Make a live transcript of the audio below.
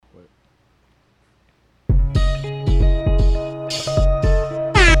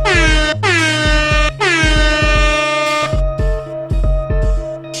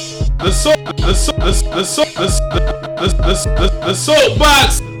The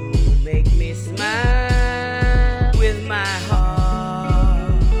soapbox. Make me smile with my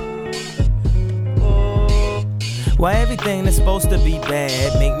heart. Oh. Why everything that's supposed to be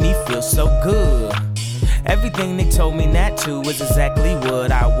bad make me feel so good? Everything they told me not to was exactly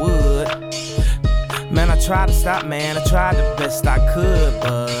what I would. Man, I tried to stop, man, I tried the best I could,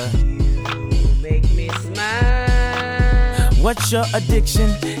 but Make me smile. what's your addiction?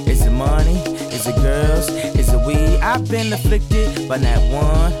 Is it money? Is it girls? Is it weed? I've been afflicted, but not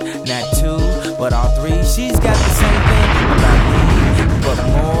one, not two, but all three. She's got the same thing about me, but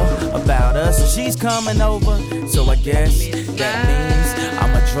more about us. So she's coming over, so I guess that means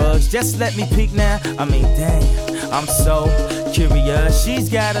I'm a drugs. Just let me peek now. I mean, dang, I'm so curious. She's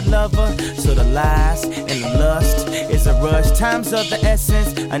got a lover, so the lies and the lust is a rush. Time's of the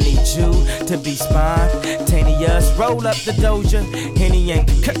essence. I need you to be spontaneous. Roll up the Doja, Henny and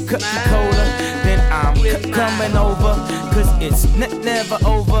Coca-Cola. Then I'm coming over, cause it's never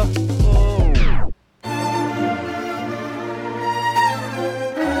over.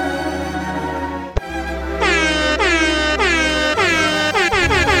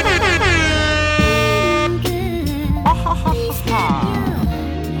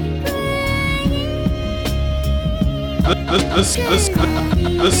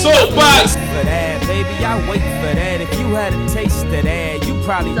 The soapbox. For that, baby, I wait for that. If you had a taste of that, you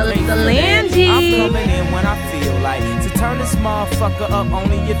probably So pay for Solange. that. I'm coming in when I feel like to turn this motherfucker up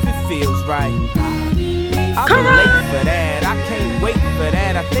only if it feels right. I've been late for that. I can't wait for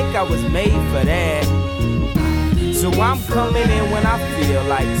that. I think I was made for that. So I'm coming in when I feel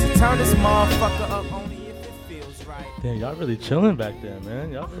like to turn this motherfucker up only if it feels right. Damn, y'all really chilling back there,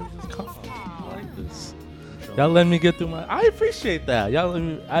 man. Y'all really just calm. I like this. Y'all let me get through my. I appreciate that. Y'all let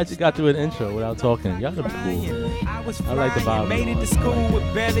me. I just got through an intro without talking. Y'all are cool. I like the vibe. Made it to school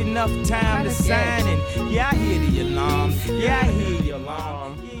with barely enough time to sign. And yeah, I hear the alarm. Yeah, I hear the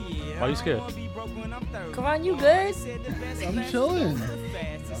alarm. Why you scared? Come on, you good? I'm chilling.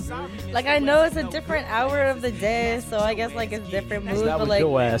 Like, I know it's a different hour of the day, so I guess like it's different moods, That but was like,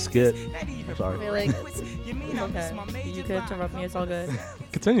 your ass, Skip. I'm I feel sorry. like it's okay. You could interrupt me. It's all good.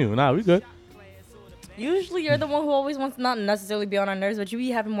 Continue. Nah, we good. Usually, you're the one who always wants to not necessarily be on our nerves, but you be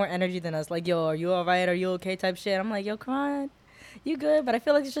having more energy than us. Like, yo, are you all right? Are you okay? Type shit. I'm like, yo, come on, you good? But I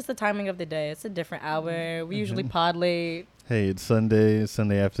feel like it's just the timing of the day. It's a different hour. We usually pod late. Hey, it's Sunday. It's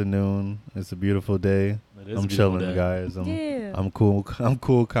Sunday afternoon. It's a beautiful day. It is a I'm beautiful chilling, day. guys. Yeah. I'm cool. I'm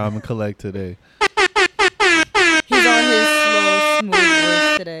cool, calm, and collect today. He's on his slow, smooth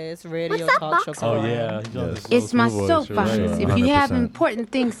voice today. It's radio talk show. Oh Karan. yeah. he's on Yes. his It's my little smooth voice, soapbox. you're right. If you have 100%.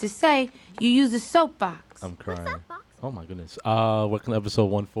 important things to say, you use a soapbox. I'm crying. Oh my goodness. Welcome to episode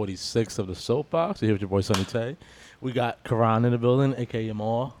 146 of the Soapbox. Here with your boy Sonny Tay. We got Karan in the building, aka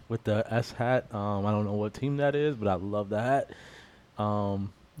Jamal, with the S hat. I don't know what team that is, but I love the hat.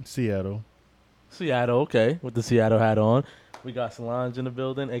 Seattle. Seattle, okay, with the Seattle hat on. We got Solange in the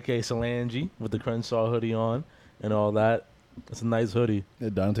building, aka Solange, with the Crenshaw hoodie on and all that. It's a nice hoodie.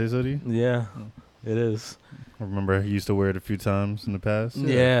 Dante's hoodie. Yeah, it is. I remember he used to wear it a few times in the past.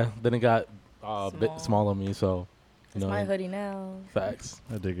 Yeah. Then it got a bit Small. small on me, so you It's know. my hoodie now. Facts.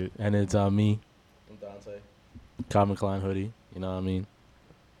 I dig it. And it's me. I'm Dante. Calvin Klein hoodie. You know what I mean?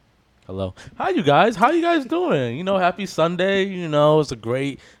 Hello. How you guys? How you guys doing? You know, happy Sunday. You know, it's a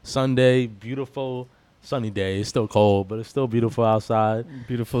great Sunday. Beautiful sunny day. It's still cold, but it's still beautiful outside.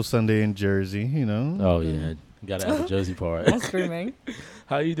 Beautiful Sunday in Jersey. You know. Oh, yeah. You got to add the Jersey part. I'm screaming.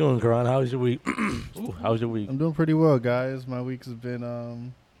 How you doing, Karan? How was your week? Ooh, how was your week? I'm doing pretty well, guys. My week has been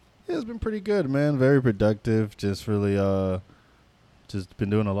yeah, it's been pretty good, man. Very productive. Just really just been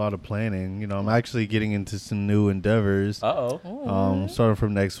doing a lot of planning. You know, I'm actually getting into some new endeavors. Uh-oh. Starting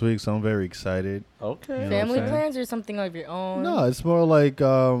from next week, so I'm very excited. Okay. You know what I'm Family saying? plans or something of your own? No, it's more like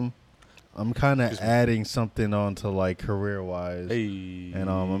I'm kind of adding something onto like career wise. Hey. And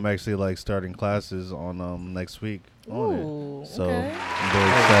I'm actually like starting classes on next week on Ooh, it. So okay. I'm very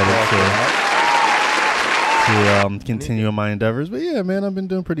excited to continue on my endeavors. But yeah, man, I've been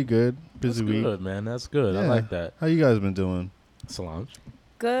doing pretty good. Busy That's week. good, man. That's good. I Yeah. like that. How you guys been doing? Solange.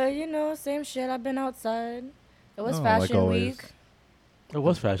 Good, you know, same shit. I've been outside. It was Oh, like fashion always. week. It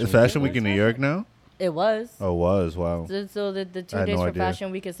was fashion. Is Fashion Week in New York now? It was. Oh, was. Wow. So the 2 I had days no for idea.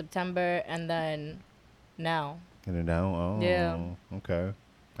 fashion week is September, and then now. In it now? Oh. Yeah. Okay.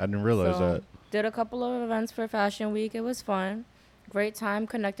 I didn't realize So, that. Did a couple of events for fashion week. It was fun. Great time.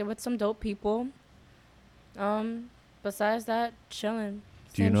 Connected with some dope people. Besides that, chilling.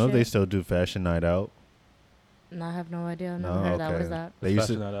 Do you Same know they shit. still do Fashion Night Out? No, I have no idea. I've never No, heard of that. What okay. is that? They used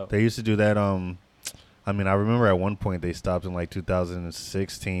Fashion to. Night Out. They used to do that. I I mean, I remember at one point they stopped in like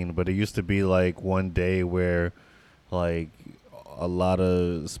 2016, but it used to be like one day where like a lot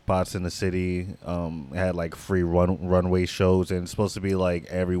of spots in the city had like free runway shows, and it's supposed to be like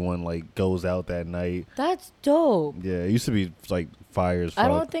everyone like goes out that night. That's dope. Yeah, it used to be like fire as fuck. I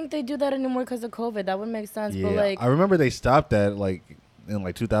don't think they do that anymore because of COVID. That would make sense. Yeah, But like, I remember they stopped that like in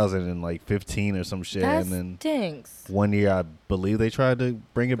like 2015 or some shit, that and then stinks. one year I believe they tried to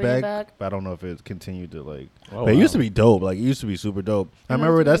bring it Bring it back, back. but I don't know if it continued to like. Oh, but it used to wow. be dope. Like it used to be super dope. I know,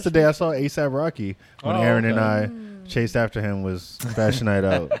 remember it's that's the really day I saw ASAP Rocky when Oh, Aaron and okay. I chased after him was Fashion Night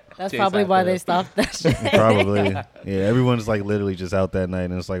Out. That's Chase probably why after they it. stopped that shit. Probably, yeah. Everyone's like literally just out that night,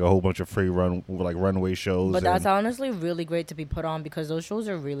 and it's like a whole bunch of free runway shows. But that's and, honestly really great to be put on because those shows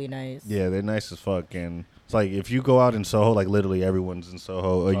are really nice. yeah, they're nice as fuck, and it's like if you go out in Soho, like literally everyone's in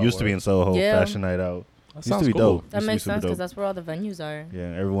Soho, or Oh, used to be word. in Soho. Yeah. Fashion Night Out That used to sounds be cool. dope. That Used to be makes super sense because dope. that's where all the venues are.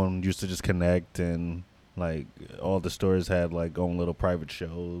 Yeah, everyone used to just connect, and like all the stores had like own little private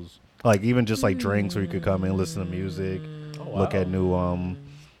shows. Like even just like drinks where you could come in, listen to music, Oh, look wow. at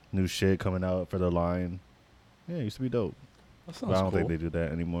new shit coming out for the line. Yeah, it used to be dope. That But sounds I don't cool. think they do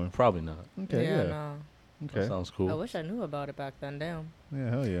that anymore. Probably not. Okay, yeah. No. That Okay. sounds I cool. wish I knew about it back then. Damn. Yeah,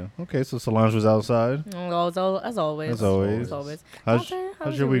 hell yeah. Okay, so Solange was outside. As always. As always. As always. How's Okay, how how's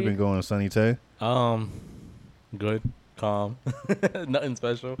was your your week been week? going, Sunny Tay? Good, calm, nothing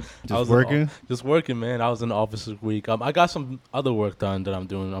special. I Just was working? Just working, man. I was in the office this week. I got some other work done that I'm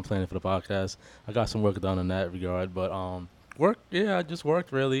doing. I'm planning for the podcast. I got some work done in that regard, but work. Yeah, I just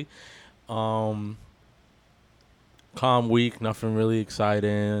worked really. Calm week. Nothing really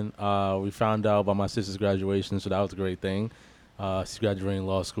exciting. We found out about my sister's graduation, so that was a great thing. She's graduating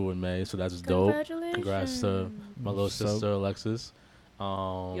law school in May, so that's dope. Congratulations. Congrats to my little So- sister Alexis. You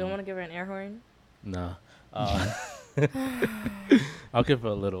don't want to give her an air horn? Nah. I'll give her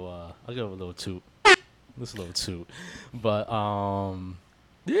a little. I'll give her a little toot. Just a little toot. But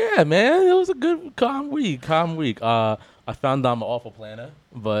yeah, man, it was a good calm week. I found out I'm an awful planner,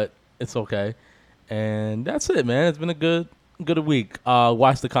 but it's okay. And that's it, man. It's been a good week.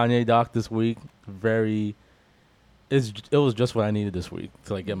 Watched the Kanye doc this week. It was just what I needed this week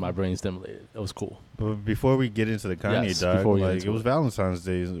to like get my brain stimulated. It was cool. But before we get into the Kanye Yes, doc, before we get like into it was it. Valentine's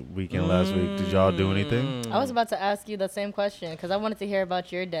Day weekend last week. Did y'all do anything? I was about to ask you the same question because I wanted to hear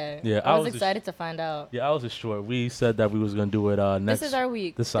about your day. Yeah, I I was was excited to find out. Yeah, I was just short. We said that we was gonna do it next. This is our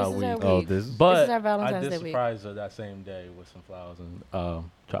week. This is our week. Oh, this But This is our Valentine's I did Day week. surprise her that same day with some flowers and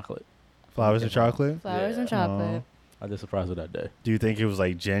chocolate. flowers and chocolate. Flowers and Yeah. chocolate. I did surprise her that day. Do you think it was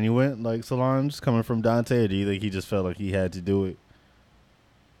like genuine, like Solange coming from Dante, or do you think he just felt like he had to do it?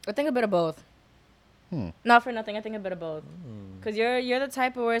 I think a bit of both. Not for nothing. I think a bit of both. Because you're the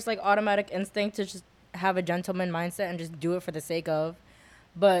type of where it's like automatic instinct to just have a gentleman mindset and just do it for the sake of.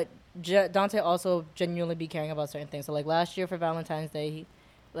 But Dante also genuinely be caring about certain things. So like last year for Valentine's Day,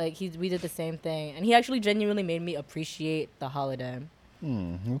 we did the same thing, and he actually genuinely made me appreciate the holiday.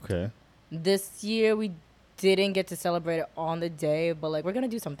 Okay. This year we didn't get to celebrate it on the day, but like we're gonna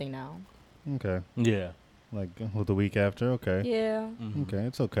do something now. Okay. Yeah. Like with the week after. Okay. Yeah. Okay.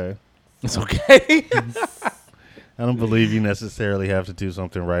 It's okay. It's okay. I don't believe you necessarily have to do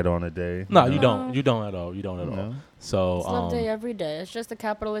something right on a day. No, know? you don't. You don't at all. You don't at all. No. So It's love day every day. It's just a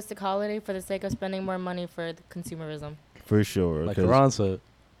capitalistic holiday for the sake of spending more money for the consumerism. For sure. like Cause, Ron said.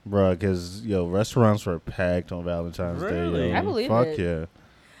 bruh, because, restaurants were packed on Valentine's Really? Day. Yo. I believe Fuck it. yeah.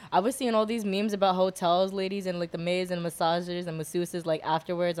 I was seeing all these memes about hotels, ladies, and like the maids and massagers and masseuses like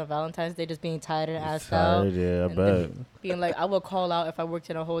afterwards on Valentine's Day just being tired and assed out. Tired, yeah, I And bet. then being like, I would call out if I worked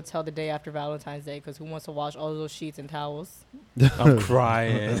in a hotel the day after Valentine's Day because who wants to wash all those sheets and towels? I'm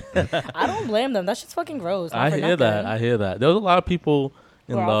crying. I don't blame them. That's just fucking gross. Not I for hear that. nothing. I hear that. There was a lot of people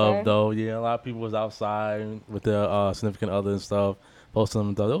in Who are love, outside? though. Yeah, a lot of people was outside with their significant other and stuff, posting them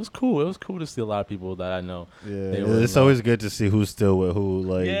and stuff. It was cool. It was cool to see a lot of people that I know. Yeah, They were it's in love. always good to see who's still with who.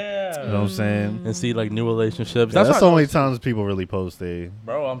 Like, Yeah. you know what I'm saying? And see like new relationships. That's why the I only was- times people really post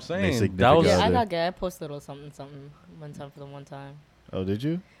Bro, I'm saying significant that was Yeah, other. I got gay. I posted a little something one time for the one time. Oh, did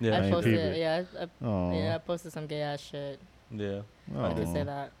you? yeah, I I ain't posted, peep it. yeah, Oh, yeah, I posted some gay ass shit. yeah. I did say Oh.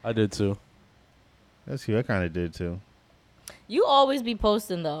 that. I did too. That's cute. I kind of did too. You always be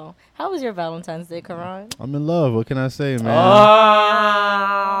posting though. How was your Valentine's Day, Karan? I'm in love. What can I say, man?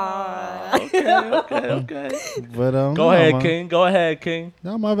 Okay. But Go no, ahead, my, King. Go ahead, King.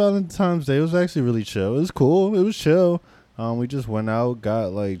 No, my Valentine's Day was actually really chill. It was cool. It was chill. We just went out,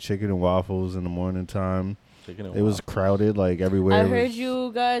 got like chicken and waffles in the morning time. Chicken and It was crowded, like everywhere. I It heard was-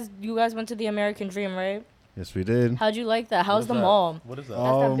 you guys went to the American Dream, right? Yes, we did. How'd you like that? How's is the that? mall? What is that?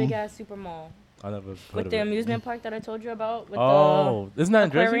 That's that Um, big ass super mall. I never heard With of the it. amusement park that I told you about. With Oh, isn't that the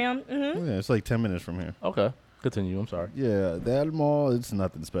in Jersey? aquarium. Mm-hmm. Yeah, it's like 10 minutes from here. Okay, continue. I'm sorry. Yeah, that mall, it's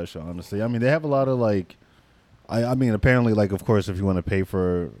nothing special, honestly. I mean, they have a lot of like, I mean, apparently, like, of course, if you want to pay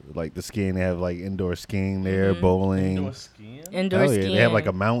for like the skiing, they have like indoor skiing there, bowling. Indoor skiing. Indoor Hell yeah, skiing. they have like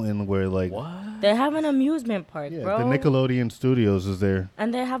a mountain where like, What? They have an amusement park, yeah, bro. the Nickelodeon Studios is there,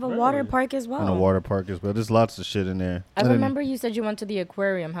 And they have a water Really? park as well. and a water park as well. There's lots of shit in there. I And then- remember you said you went to the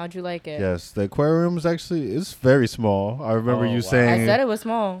aquarium. How'd you like it? Yes, the aquarium is actually it's very small. I remember Oh, you wow. saying I said it was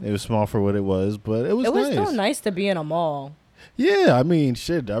small. it was small for what it was, but it was It was nice. still nice to be in a mall. Yeah, I mean,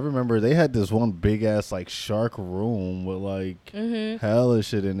 shit. I remember they had this one big ass like shark room with like hella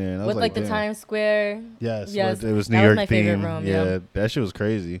shit in there. And I was With like the damn. Times Square. Yes, Yes, it was New that was York my favorite theme. room, yeah, yeah. that shit was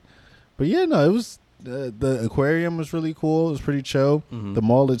crazy. But yeah, no, it was the aquarium was really cool. It was pretty chill. Mhm. The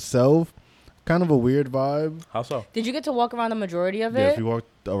mall itself, kind of a weird vibe. How so? Did you get to walk around the majority of Yeah, it? if you walked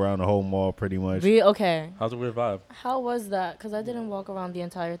around the whole mall, pretty much. Okay. How's a weird vibe? How was that? Because I didn't walk around the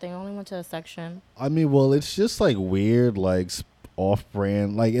entire thing. I only went to a section. I mean, well, it's just like weird, like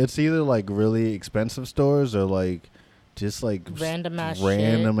off-brand. Like it's either like really expensive stores or like just like Random ass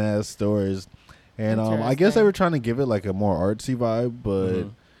random ass stores. And I guess they Interesting. were trying to give it like a more artsy vibe, but Mhm.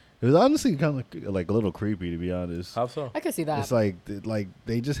 it was honestly kind of like a little creepy, to be honest. How so? I could see that. It's like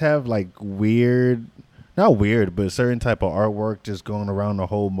they just have like weird, not weird, but certain type of artwork just going around the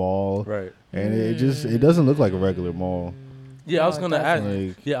whole mall, Right. and it doesn't look like a regular mall. Yeah, I was No, it gonna ask. doesn't.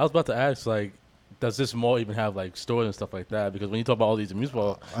 Like, Yeah, I was about to ask. Like, does this mall even have like stores and stuff like that? Because when you talk about all these amusement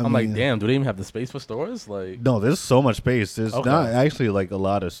parks, I I'm like, mean- damn, do they even have the space for stores? Like, no, there's so much space. There's Okay. not actually like a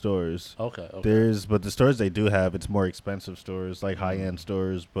lot of stores. okay. But the stores they do have, it's more expensive stores, like high end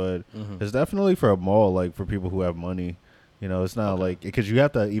stores. But Mhm. it's definitely for a mall, like for people who have money. You know, it's not like because you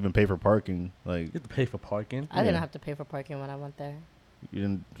have to even pay for parking. Like You have to pay for parking. I didn't yeah. have to pay for parking when I went there. you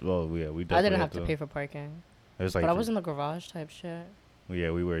didn't. Well, yeah, we definitely I didn't have had to pay for parking. It was like, But I was in the garage type shit.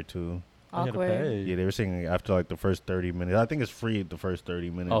 yeah, we were too. You had to Awkward. pay. Yeah, they were saying after like the first 30 minutes. I think it's free the first 30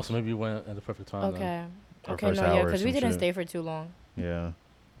 minutes. Oh, so maybe you went at the perfect time. Then. Okay. Or Okay, first no, yeah, hour or because we some didn't shit. stay for too long. Yeah.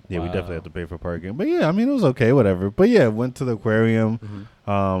 Yeah, we Wow. definitely have to pay for parking. But yeah, I mean, it was okay, whatever. But yeah, went to the aquarium.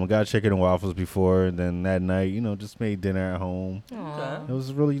 Mhm. Got chicken and waffles before. And then that night, just made dinner at home. Aw. It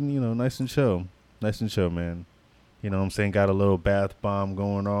was really, nice and chill. Nice and chill, man. You know what I'm saying? Got a little bath bomb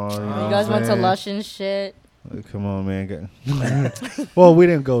going on. You, know You what guys I'm went to saying? Lush and shit. Come on, man. Well, we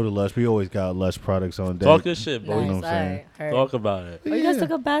didn't go to Lush. We always got Lush products on deck. Talk your shit, boy. know what I'm Nice. saying? Alright, heard. Talk about it. Oh, you guys took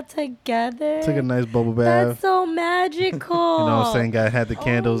a bath together? Took a nice bubble That's bath. so magical. You know what I'm saying? Had the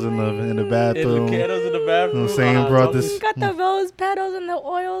candles in the In the bathroom. candles in the bathroom. You know what I'm saying? Ah, Brought tell me- this. You got the rose petals and the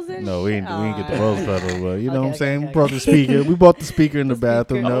oils and No, shit. we didn't get the Aw. rose petal, but you know what I'm Okay, saying? okay, Brought the speaker. We bought the speaker in the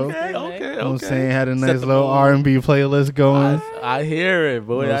bathroom, though. Okay, You know okay. what I'm saying? Had a Set nice the little mood. R&B playlist going. I hear it,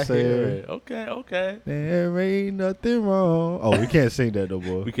 boy. You know what I I'm hear saying? it. Okay, okay. There ain't nothing wrong. Oh, we can't sing that no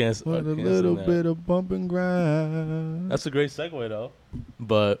more. We can't. With a can't little sing that. bit of bump and grind. That's a great segue though.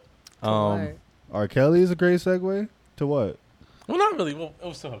 But Alright. R. Kelly is a great segue to what? well, not really. Well, it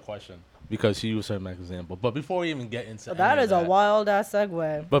was still her question because she used her as an example. But before we even get into That any is of a wild ass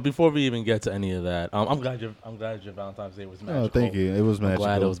segue. But before we even get to any of that, I'm glad your Valentine's Day was magical. Oh, thank you. It was I'm magical.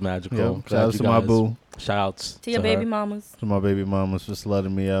 glad it was magical. Yeah. Glad Shout out you to my guys- boo. Shout outs To your her. baby mamas. To my baby mamas for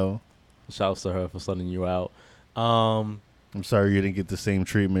slutting me out. Shouts to her for letting you out. I'm sorry you didn't get the same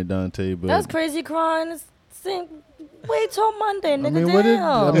treatment, Dante. But That's crazy, Cron. Wait till Monday, nigga. I mean, what did?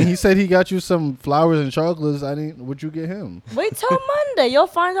 I Damn. mean, he said he got you some flowers and chocolates. I didn't. What'd you get him? Wait till Monday. You'll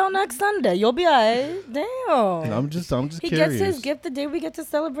find out next Sunday. You'll be alright. Damn. I'm just He curious. gets his gift the day we get to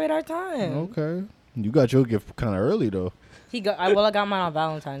celebrate our time. Okay. You got your gift kind of early though. I got mine on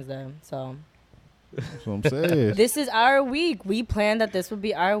Valentine's Day. So That's what I'm saying. this is our week. We planned that this would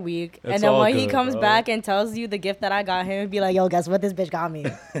be our week, It's and then all when he good, comes bro. back and tells you the gift that I got him, be like, "Yo, guess what? This bitch got me."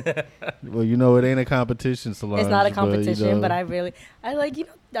 Well, it ain't a competition, Solange. It's not a but, competition, but I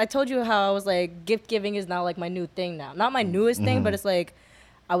I told you how I was like, gift giving is now like my new thing now. Not my newest thing, but it's like,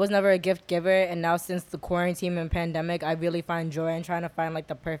 I was never a gift giver, and now since the quarantine and pandemic, I really find joy in trying to find like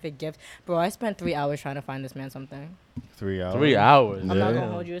the perfect gift. Bro, I spent 3 hours trying to find this man something. 3 hours. 3 hours. I'm not Yeah.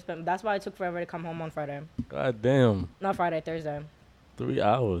 gonna hold you. That's why it took forever to come home on Friday. God damn. Not Friday, Thursday. 3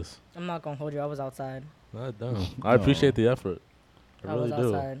 hours. I'm not gonna hold you. I was outside. God damn. I appreciate the effort. I really was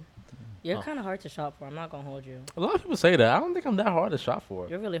do. outside. You're Oh. kind of hard to shop for. I'm not gonna hold you. A lot of people say that. I don't think I'm that hard to shop for.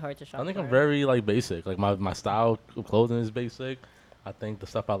 You're really hard to shop I think for. I'm very like basic. Like my style of clothing is basic. I think the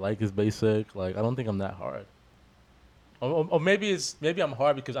stuff I like is basic. Like I don't think I'm that hard. Or maybe I'm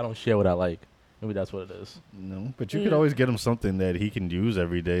hard because I don't share what I like. Maybe that's what it is. No, but you could always get him something that he can use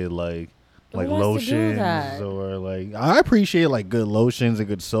every day, like like Who wants to do lotions that? or like I appreciate like good lotions and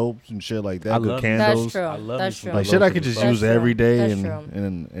good soaps and shit like that. I Good love- candles. That's true. I love That's me true. some Like shit I lotions could just and use That's true. every day That's and, true.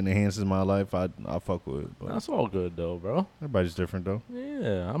 and enhances my life. I fuck with it. But That's all good though, bro. everybody's different though.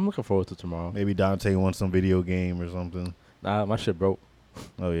 Yeah, I'm looking forward to tomorrow. Maybe Dante wants some video game or something. Nah, my shit broke.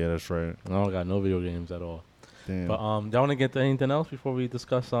 Oh yeah, that's right. I don't got no video games at all. Damn. But y'all want to get to anything else before we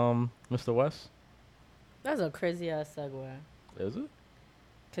discuss Mr. West? That's a crazy ass segue. Is it?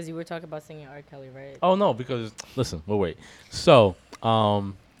 Because you were talking about singing R. Kelly, right? Oh no, because listen, we'll wait. So,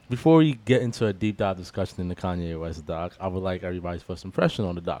 before we get into a deep dive discussion in the Kanye West doc, I would like everybody's first impression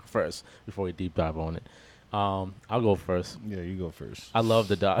on the doc first before we deep dive on it. I'll go first. Yeah, you go first. I love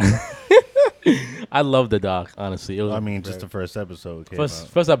the doc. I love the doc. Honestly, it was. I mean, just the first episode. Came out.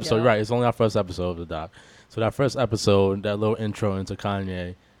 First episode, Yeah. right? It's only our first episode of the doc. So that first episode, that little intro into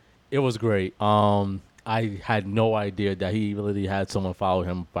Kanye, it was great. I had no idea that he really had someone follow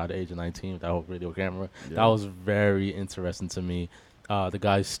him by the age of 19 with that whole video camera. Yeah. That was very interesting to me. The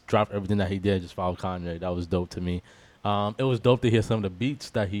guy dropped everything that he did, just followed Kanye. That was dope to me. It was dope to hear some of the beats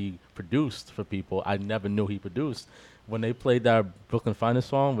that he produced for people I never knew he produced. When they played that Brooklyn Finest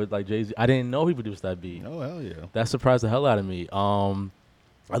song with like Jay-Z, I didn't know he produced that beat. Oh hell yeah. That surprised the hell out of me.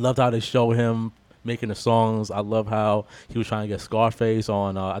 I loved how they show him making the songs. I love how he was trying to get Scarface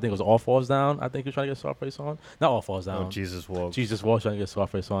on. I think it was All Falls Down. I think he was trying to get Scarface on. Not All Falls Down. Oh, Jesus Walks. Jesus Walks trying to get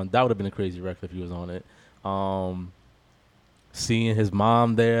Scarface on. That would have been a crazy record if he was on it. Seeing his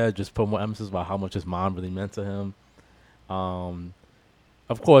mom there just put more emphasis about how much his mom really meant to him.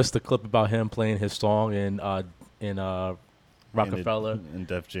 Of course, the clip about him playing his song in Rockefeller. And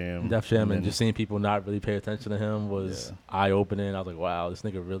Def Jam. Def Jam, and then- just seeing people not really pay attention to him was Yeah. eye-opening. I was like, wow, this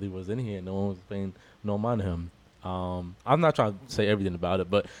nigga really was in here. No one was paying no mind to him. I'm not trying to say everything about it,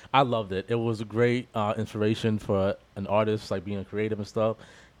 but I loved it. It was a great inspiration for an artist, like being creative and stuff,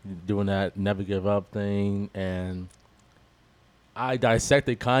 doing that never give up thing. And I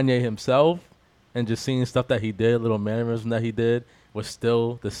dissected Kanye himself and just seeing stuff that he did, little mannerism that he did, was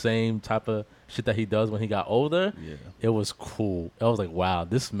still the same type of shit that he does when he got older. Yeah. It was cool. I was like, wow,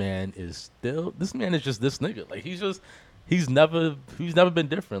 this man is just this nigga. Like he's never been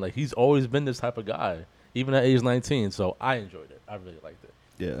different. Like he's always been this type of guy, even at age 19. So I enjoyed it. I really liked it.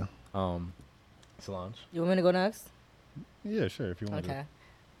 Yeah. Solange. You want me to go next? Yeah, sure. If you want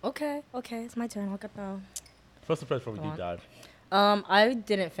Okay. Okay. It's my turn. Look at the. First impression before we Go deep on. dive. I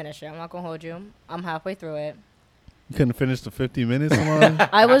didn't finish it. I'm not gonna hold you. I'm halfway through it. You couldn't finish the 50 minutes, Solange?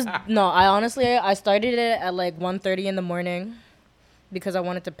 I honestly I started it at like 1:30 in the morning because I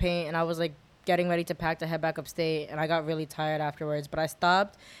wanted to paint and I was like getting ready to pack to head back upstate and I got really tired afterwards. But I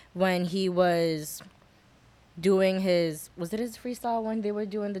stopped when he was doing his freestyle when they were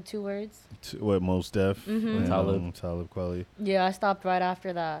doing the 2 words? What, Most Def? Mhm. And, Talib. Talib Kweli. Yeah, I stopped right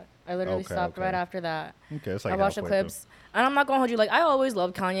after that. I literally Okay, stopped okay. right after that. Okay, it's like I watched the halfway through. clips, and I'm not gonna hold you. Like I always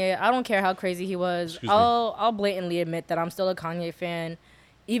loved Kanye. I don't care how crazy he was. Excuse me. I'll blatantly admit that I'm still a Kanye fan,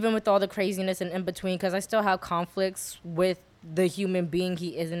 even with all the craziness and in between, because I still have conflicts with the human being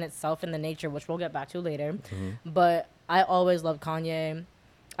he is in itself and the nature, which we'll get back to later. But I always loved Kanye.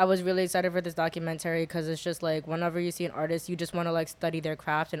 I was really excited for this documentary because it's just like whenever you see an artist, you just want to like study their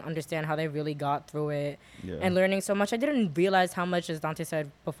craft and understand how they really got through it Yeah. and learning so much. I didn't realize how much, as Dante said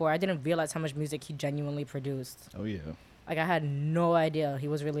before, I didn't realize how much music he genuinely produced. Oh, yeah. Like I had no idea he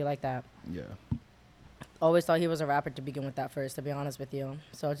was really like that. Yeah. Always thought he was a rapper to begin with that first, to be honest with you.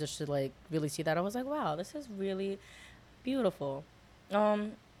 So just to like really see that, I was like, wow, this is really beautiful.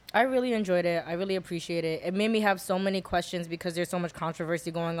 I really enjoyed it. I really appreciate it. It made me have so many questions because there's so much controversy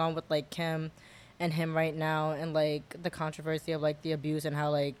going on with like Kim and him right now, and like the controversy of like the abuse and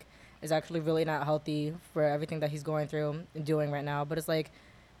how like is actually really not healthy for everything that he's going through and doing right now. But it's like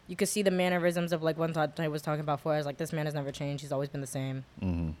you could see the mannerisms of like one thought I was talking about before. I was like, this man has never changed. He's always been the same.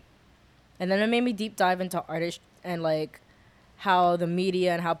 Mm-hmm. And then it made me deep dive into artists and like how the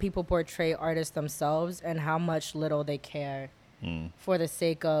media and how people portray artists themselves and how much little they care for the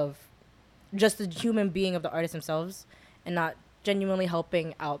sake of just the human being of the artists themselves and not genuinely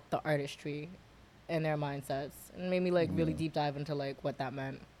helping out the artistry and their mindsets. It made me like really deep dive into like what that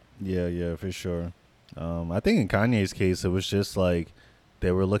meant. Yeah, for sure. I think in Kanye's case, it was just like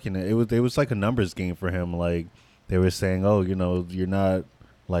they were looking at it was like a numbers game for him. Like they were saying, oh, you know, you're not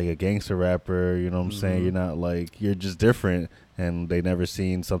like a gangster rapper. You know what I'm saying? You're not like, you're just different. And they never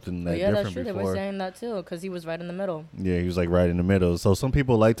seen something that But yeah, different that's true. before. They were saying that too because he was right in the middle. Yeah, he was like right in the middle. So some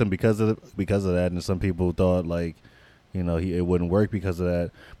people liked him because of that, and some people thought like, you know, it wouldn't work because of that.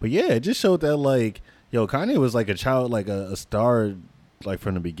 But yeah, it just showed that like, yo, Kanye was like a child, like a star like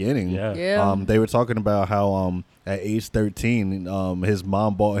from the beginning. Yeah. Yeah. They were talking about how at age 13, his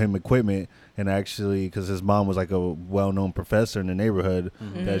mom bought him equipment, and actually, because his mom was like a well-known professor in the neighborhood,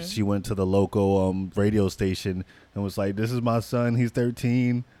 that she went to the local radio station and was like, "This is my son. He's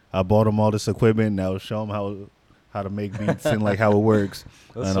 13. I bought him all this equipment. Now show him how to make beats and like how it works."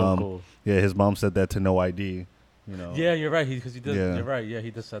 That's And so cool. yeah, his mom said that to No ID. You know. Yeah, you're right. Because he did. Yeah. You're right. Yeah, he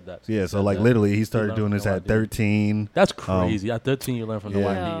just said that. Yeah, He so said like that. literally he started learned doing from this No at ID. 13. That's crazy. At 13, you learn from No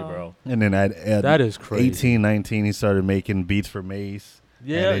Yeah. ID, bro. And then at That is crazy. 18, 19, he started making beats for Mace.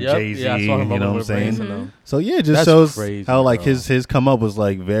 Yeah, then yep. Jay-Z, Yeah, I saw him you know what I'm with saying? Mace and them. So yeah, it just That's shows crazy, how like bro. his come up was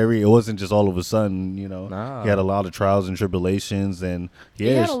like very. It wasn't just all of a sudden, you know. Nah. He had a lot of trials and tribulations, and He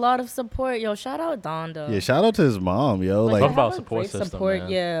yeah, had a lot of support. Yo, shout out Donda. yeah. Shout out to his mom, yo. Like, Like, Talk they about have a support great system, support, man.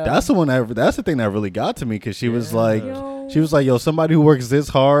 yeah. that's the one. That's the thing that really got to me because she was like, Yo. she was like, yo, somebody who works this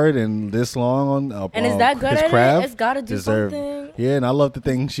hard and this long on and is that good his at craft it? It's got to do deserve- something. Yeah, and I love the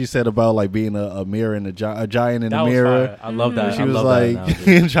thing she said about like being a mirror and a giant in That the was mirror. fire. I love that. She I was love like, that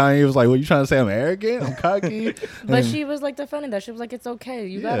analogy. and China was like, "What you trying to say? I'm arrogant? I'm cocky?" But And- she was like defending that. She was like, "It's okay.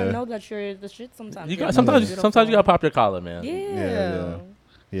 You Yeah. gotta know that you're the shit sometimes. You You're got sometimes. beautiful. Sometimes you gotta pop your collar, man. Yeah.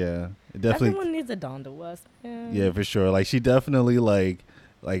 yeah, definitely. Everyone needs a Donda West. Man. Yeah, for sure. Like she definitely like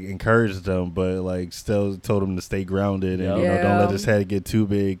encouraged him, but like still told him to stay grounded and you know don't let Yeah. his head get too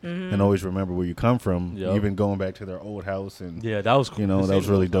big Mhm. and always remember where you come from. Yep. Even going back to their old house and Yeah, that was cool. You know, The that was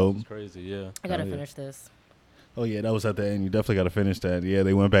scene really was dope. Crazy, yeah. I gotta Oh, yeah. finish this. oh yeah, that was at the end. You definitely got to finish that. Yeah,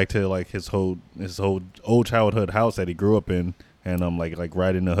 they went back to like his whole old childhood house that he grew up in, and like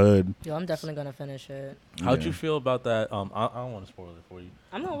right in the hood. Yo, I'm definitely gonna finish it. How'd Yeah. you feel about that? I don't want to spoil it for you.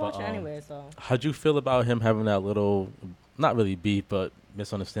 I'm gonna But, watch it anyway, so. How'd you feel about him having that little, not really beef, but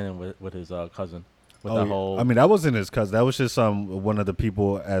misunderstanding with his cousin? With that yeah. whole. I mean, that wasn't his cousin. That was just one of the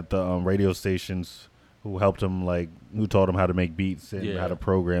people at the radio stations who helped him, like who taught him how to make beats and Yeah. how to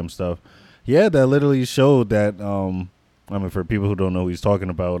program stuff. Yeah, that literally showed that. I mean, for people who don't know who he's talking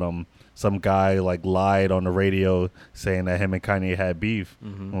about, some guy like lied on the radio saying that him and Kanye had beef.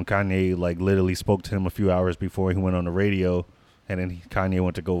 Mhm. When Kanye like literally spoke to him a few hours before he went on the radio, and then Kanye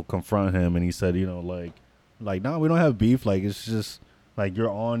went to go confront him, and he said, you know, like, no, we don't have beef. Like, it's just like you're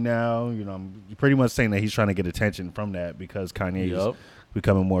on now. You know, I'm pretty much saying that he's trying to get attention from that because Kanye is Yup.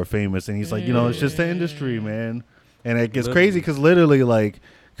 becoming more famous, and he's like, you know, it's just the industry, man. And it gets Literally. crazy because literally, like,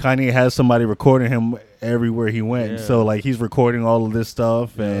 Kanye has somebody recording him everywhere he went. Yeah. So like he's recording all of this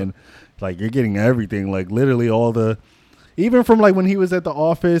stuff, Yeah. and like you're getting everything, like literally all the, even from like when he was at the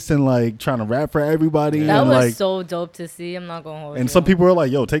office and like trying to rap for everybody, That and was like, so dope to see. I'm not gonna hold and you. some people were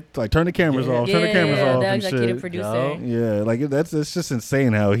like, "Yo, turn the cameras Yeah. off, turn the cameras yeah, off," the and executive shit. producer. Yo. Yeah, like it's just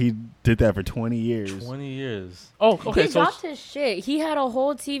insane how he did that for 20 years. 20 years. Oh, okay. He So dropped his shit. He had a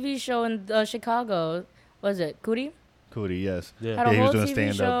whole TV show in Chicago. Was it Cootie? Cootie, yes. yeah. Had a he was whole doing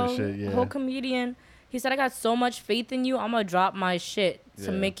TV stand-up show. and shit, yeah. Whole comedian. He said, "I got so much faith in you. I'm gonna drop my shit to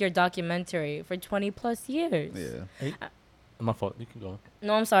Yeah. make your documentary for 20 plus years." Yeah. My fault. You can go.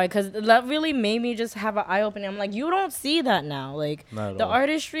 No, I'm sorry, because that really made me just have an eye opening. I'm like, you don't see that now. Like Not at the all.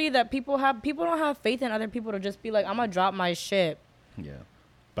 artistry that people have, people don't have faith in other people to just be like, I'm gonna drop my shit Yeah.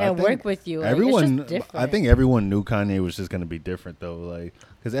 But I and think work with you. Like, it's everyone, just different. I think everyone knew Kanye was just gonna be different though, like,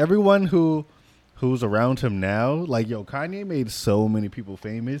 because everyone who's around him now, like, yo, Kanye made so many people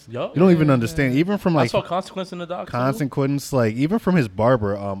famous. Yup. You don't even understand, even from I like saw Consequence in the doc. too. Consequence, like even from his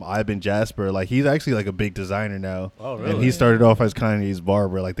barber, Ivan Jasper, like he's actually like a big designer now. Oh, And really? he started off as Kanye's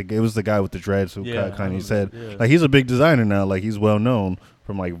barber, like it was the guy with the dreads who Yeah, I Kanye remember said, that, yeah. like he's a big designer now, like he's well known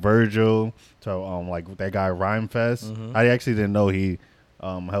from like Virgil to like that guy Rhymefest. Mhm. I actually didn't know he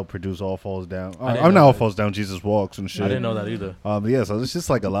helped produce All Falls Down. I didn't I'm know not All that. Falls Down, Jesus Walks and shit. I didn't know that either. Yeah, so it's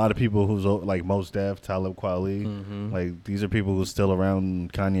just like a lot of people who's like Mos Def, Talib Kweli. Mhm. Like these are people who's still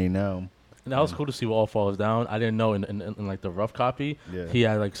around Kanye now. And that was cool to see what All Falls Down. I didn't know in like the rough copy, Yeah. he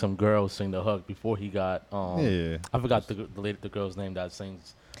had like some girls sing the hook before he got. Yeah. I forgot the girl's name that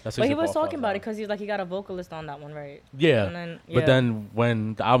sings. That But sings he with was All talking Falls about Down. it because he's like, he got a vocalist on that one, right? Yeah. And then, But yeah. then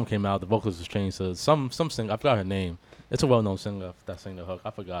when the album came out, the vocalist was changed to some singer. I forgot her name. It's a well-known singer that sang the hook. I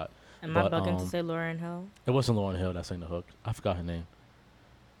forgot. Am I but, bugging to um, say Lauryn Hill? It wasn't Lauryn Hill that sang the hook. I forgot her name.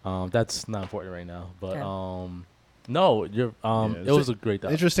 That's not important right now. But Okay. no, you're Yeah, it it's was a great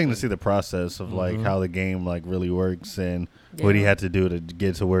album. Interesting to see the process of like Mhm. how the game like really works and what he Yeah. had to do to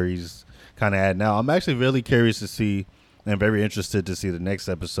get to where he's kind of at now. I'm actually really curious to see and very interested to see the next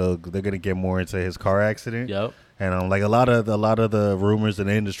episode. They're gonna get more into his car accident. Yep. And like a lot of the rumors in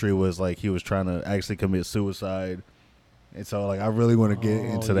the industry was like he was trying to actually commit suicide, And so like I really want to get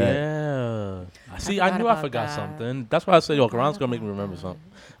into that. Yeah. See, I forgot knew I about forgot that. something. That's why I said, yo, Karan's gonna make me remember something.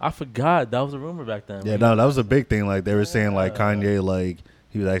 I forgot that was a rumor back then. Yeah, no, that was a big thing. Like they were saying, like Kanye, like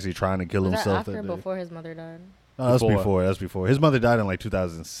he was actually trying to kill Was that himself. after or day. before his mother died? No, that's Before. before. That's before. His mother died in like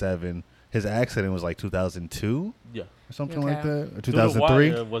 2007. His accident was like 2002 Yeah. or something like Okay. that, or Through the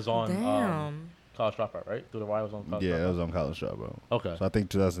 2003. Wire was on Damn. College Dropout, right? Through the Wire was on College Yeah, Dropout. that was on College Dropout. Okay. So I think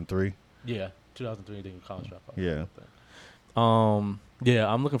 2003. Yeah, 2003, I think College Dropout. Yeah.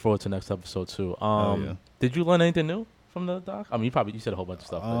 Yeah, I'm looking forward to next episode too. Yeah. Did you learn anything new from the doc? I mean, you said a whole bunch of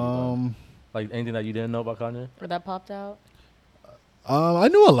stuff. That you learned. Um, Like anything that you didn't know about Kanye? Or that popped out? I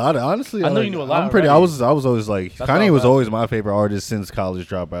knew a lot. Honestly, I know like, you knew a lot I'm pretty. I already. was always like That's why Kanye I was was always asking. my favorite artist since College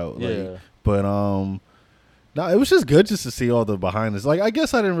Dropout. Like, Yeah. but no, it was just good just to see all the behind this. Like, I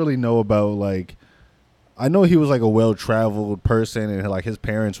guess I didn't really know about like. I know he was like a well-traveled person, and like his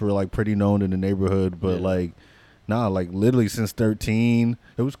parents were like pretty known in the neighborhood. But Yeah. like, nah, like literally since 13,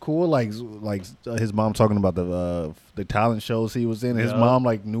 it was cool. Like his mom talking about the talent shows he was in. His Yeah. mom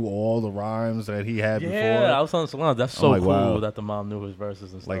like knew all the rhymes that he had Yeah, before. I was telling Solange, that's I'm so like, cool wow. that the mom knew his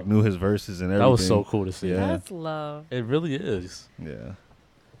verses and stuff. Like knew his verses and everything. that was so cool to see. Yeah. That's love. It really is. Yeah.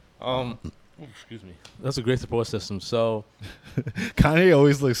 Excuse me. That's a great support system. So Kanye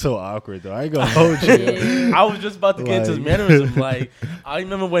always looks so awkward though. I ain't gonna hold you. Yeah. I was just about to get into his Like- mannerism. Like I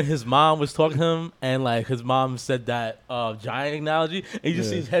remember when his mom was talking to him, and like his mom said that giant analogy, and you just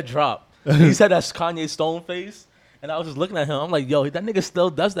see Yeah. his head drop. And he said that's Kanye stone face, and I was just looking at him. I'm like, yo, that nigga still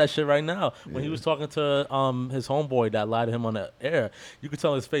does that shit right now. When he was talking to his homeboy that lied to him on the air, you could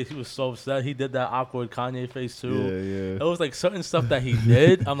tell his face. He was so upset. He did that awkward Kanye face too. Yeah, It was like certain stuff that he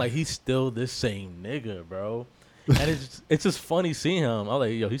did. I'm like, he's still this same nigga, bro. And it's just funny seeing him. I'm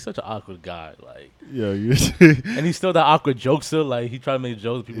like, yo, he's such an awkward guy. Like, yeah. You and he's still that awkward jokester. Like, he tried to make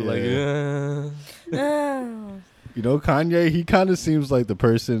jokes. People like, Oh. You know, Kanye, he kind of seems like the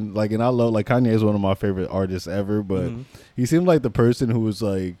person, like, and I love, like, Kanye is one of my favorite artists ever, but Mhm. he seemed like the person who was,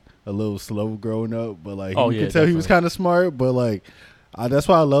 like, a little slow growing up, but, like, Oh, you yeah, could tell he was definitely. kind of smart, but, like, that's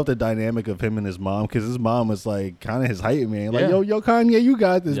why I love the dynamic of him and his mom, because his mom was, like, kind of his hype man. Like, Yeah. yo, Kanye, you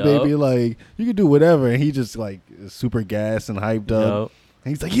got this, Yup. baby. Like, you can do whatever. And he just, like, is super gassed and hyped up. Yo, And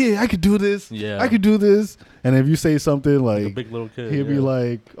he's like, yeah, I could do this. Yeah. I could do this. And if you say something, like a like, big little kid. he'll be yeah.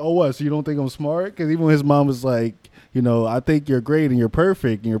 like, oh, what? So you don't think I'm smart? Because even when his mom was like, you know, I think you're great and you're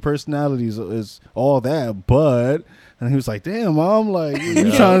perfect and your personality is all that, but, and he was like, damn, mom, like, what you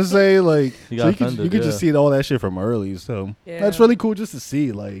Yeah. trying to say? Like, He so got you could offended, just yeah. see all that shit from early. So Yeah. that's really cool just to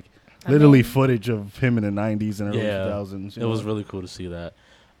see, like, I literally mean- footage of him in the 90s and early Yeah. 2000s. you It was know? really cool to see that.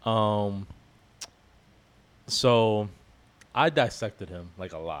 So I dissected him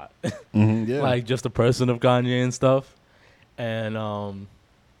like a lot. Mhm, yeah. Like just the person of Kanye and stuff. And I'm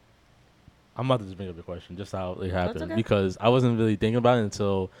about to just bring up the question, just how it happened, okay. because I wasn't really thinking about it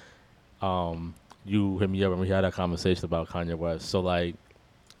until you hit me up and we had that conversation about Kanye West. So like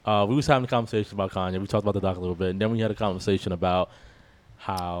we was having a conversation about Kanye. We talked about the doc a little bit, and then we had a conversation about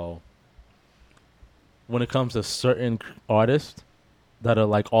how when it comes to certain artists that are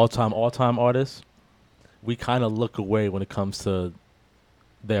like all-time artists, we kind of look away when it comes to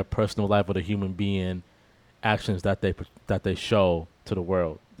their personal life or the human being actions that they show to the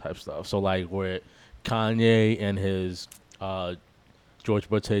world type stuff. So like with Kanye and his George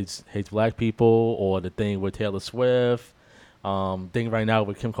Bush hates black people, or the thing with Taylor Swift, thing right now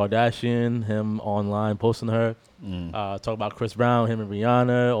with Kim Kardashian, him online posting her, talk about Chris Brown, him and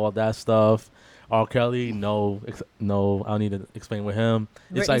Rihanna, all that stuff. R. Kelly, no, I don't need to explain with him.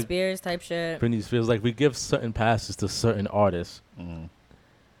 It's Britney like Spears type shit. Britney feels like we give certain passes to certain artists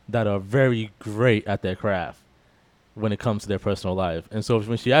that are very great at their craft when it comes to their personal life. And so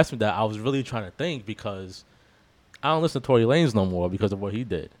when she asked me that, I was really trying to think, because I don't listen to Tory Lanez no more because of what he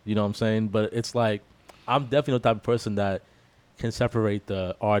did. You know what I'm saying? But it's like, I'm definitely the type of person that can separate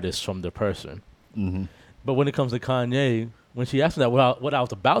the artist from the person. Mm-hmm. But when it comes to Kanye, when she asked me that, what I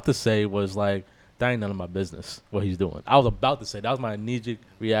was about to say was like, that ain't none of my business what he's doing. I was about to say, that was my knee-jerk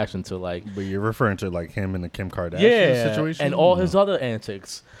reaction to like, But you're referring to like him and the Kim Kardashian yeah, situation? and all No. his other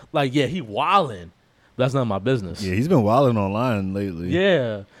antics. Like, yeah, he wildin'. But that's not my business. Yeah, he's been wilding online lately.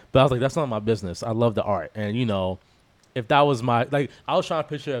 Yeah. But I was like, that's not my business. I love the art. And, you know, if that was my, like, I was trying to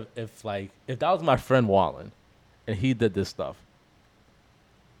picture if that was my friend Wallen and he did this stuff,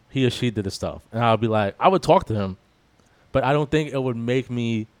 he or she did this stuff, and I would be like, I would talk to him, but I don't think it would make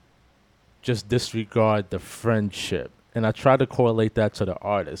me just disregard the friendship. And I try to correlate that to the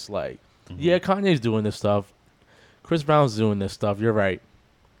artist. Like, yeah, Kanye's doing this stuff. Chris Brown's doing this stuff. You're right.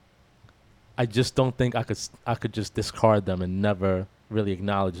 I just don't think I could just discard them and never really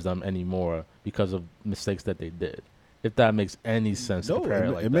acknowledge them anymore because of mistakes that they did. If that makes any sense. No, to compare it,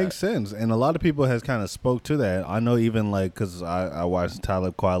 like it that. makes sense, and a lot of people has kind of spoke to that. I know even like because I watched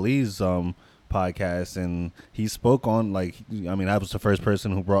Talib Kweli's podcast, and he spoke on like I was the first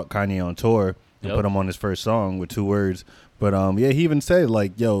person who brought Kanye on tour and Yep. put him on his first song with 2 words. But yeah, he even said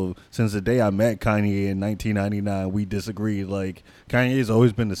like, "Yo, since the day I met Kanye in 1999, we disagreed. Like Kanye's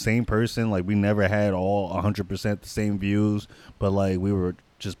always been the same person. Like we never had all 100% the same views, but like we were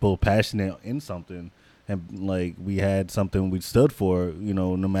just both passionate in something." And like we had something we stood for,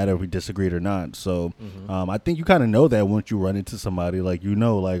 no matter if we disagreed or not. So I think you kind of know that once you run into somebody, like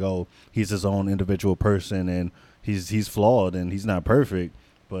like, oh, he's his own individual person and he's flawed and he's not perfect,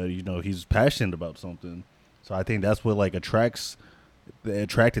 but he's passionate about something. So I think that's what like attracted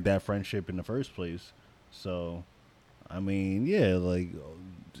that friendship in the first place. So I mean, yeah, like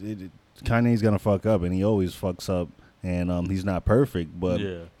Kanye's gonna fuck up, and he always fucks up. And he's not perfect, but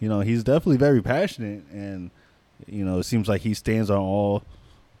he's definitely very passionate, and it seems like he stands on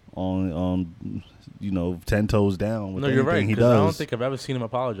 10 toes down with No, you're right. anything he 'Cause does. I don't think I've ever seen him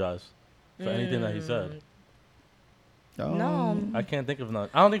apologize for anything that he said. No. I can't think of none.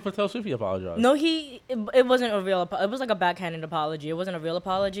 I don't think for Taylor Swift he apologized. No, it wasn't a real. It was like a backhanded apology. It wasn't a real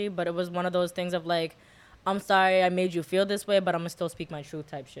apology, but it was one of those things of like, I'm sorry I made you feel this way, but I'm gonna still speak my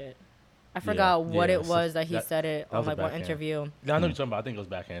truth type shit. I forgot what it was that he said it on like one interview. Yeah, I know what you're talking about. I think it was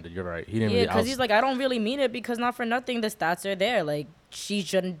backhanded. You're right. He didn't. Yeah, because he's like, I don't really mean it because not for nothing the stats are there. Like she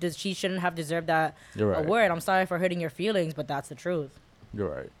shouldn't have deserved that award. I'm sorry for hurting your feelings, but that's the truth. You're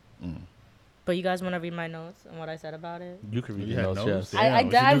right. But you guys want to read my notes and what I said about it? You can read You your had notes. notes?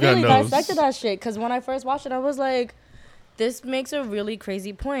 Yes. I really dissected that shit because when I first watched it, I was like, this makes a really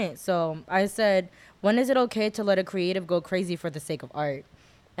crazy point. So I said, when is it okay to let a creative go crazy for the sake of art?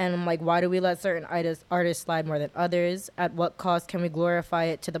 And I'm like, why do we let certain artists slide more than others? At what cost can we glorify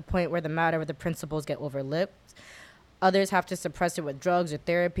it to the point where the matter of the principles get overlooked? Others have to suppress it with drugs or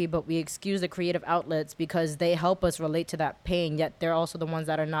therapy, but we excuse the creative outlets because they help us relate to that pain, yet they're also the ones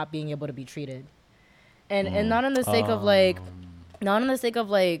that are not being able to be treated. And not in the sake of like,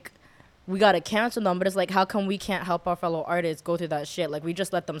 we got to cancel them, but it's like, how come we can't help our fellow artists go through that shit? Like, we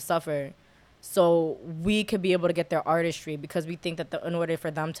just let them suffer so we could be able to get their artistry because we think that in order for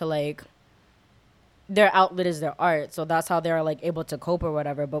them to like, their outlet is their art. So that's how they're like able to cope or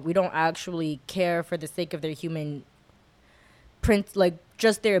whatever. But we don't actually care for the sake of their human print, like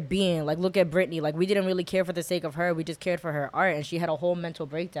just their being. Like, look at Britney. Like, we didn't really care for the sake of her. We just cared for her art, and she had a whole mental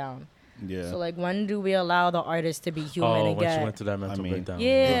breakdown. Yeah. So like, when do we allow the artist to be human and when get? she went to that mental breakdown.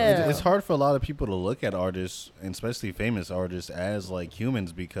 Yeah. It's hard for a lot of people to look at artists, and especially famous artists, as like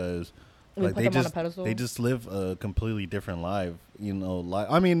humans because like put them on a pedestal? they just live a completely different life. Like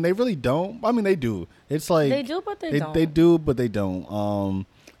I mean, they really don't. I mean, they do. It's like They do, but they don't. They do, but they don't.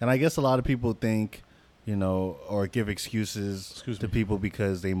 And I guess a lot of people think, or give excuses to people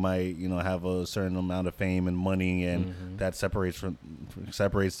because they might, have a certain amount of fame and money, and that separates them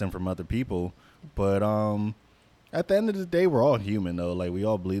from other people. But at the end of the day, we're all human, though. Like, we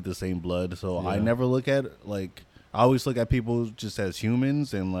all bleed the same blood. So I never look at I always look at people just as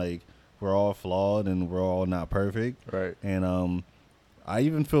humans, and like we're all flawed and we're all not perfect. Right. And I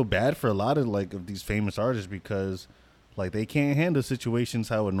even feel bad for a lot of these famous artists because like they can't handle situations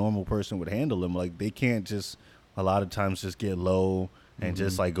how a normal person would handle them. Like they can't just a lot of times just get low and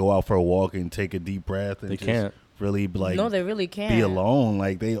just like go out for a walk and take a deep breath. And They can't. no, really they really can't be alone.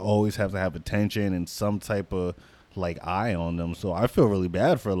 Like they always have to have attention and some type of like eye on them. So I feel really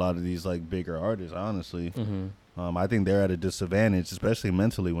bad for a lot of these like bigger artists, honestly. I think they're at a disadvantage, especially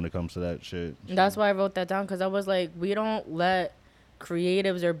mentally when it comes to that shit. That's why I wrote that down, because I was like, we don't let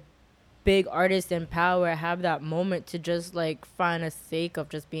creatives or big artists in power have that moment to just like find a sake of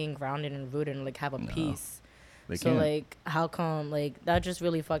just being grounded and rooted and like have a peace. They So can't. like, how come like that just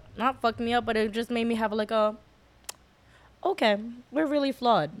really not fucked me up, but it just made me have like okay, we're really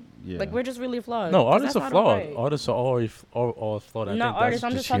flawed. Yeah. Like, we're just really flawed. No, 'Cause artists that's are not flawed. alright. Artists are all flawed. I Not think artists.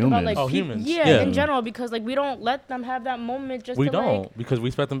 I'm just just talking about like humans. humans. Yeah, Yeah. in general, because like we don't let them have that moment just we to don't like, because we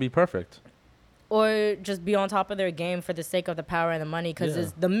expect them to be perfect. or just be on top of their game for the sake of the power and the money. Because Yeah.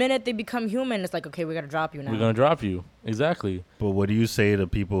 the minute they become human, it's like, okay, we gotta drop you now. We're gonna drop you. Exactly. But what do you say to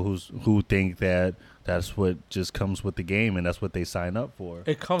people who think that that's what just comes with the game and that's what they sign up for?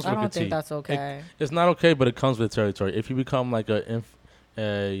 It comes I with don't critique. think that's okay. It's not okay, but it comes with territory. If you become like a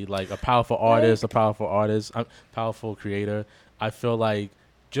powerful artist, powerful creator, I feel like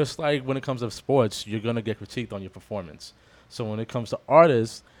just like when it comes to sports, you're gonna get critiqued on your performance. So when it comes to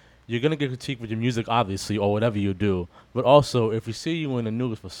artists, you're gonna get critiqued with your music, obviously, or whatever you do. But also, if we see you in the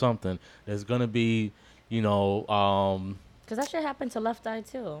news for something, there's gonna be, Because that shit happened to Left Eye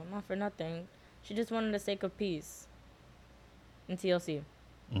too. Not for nothing. She just wanted the sake of peace. in TLC.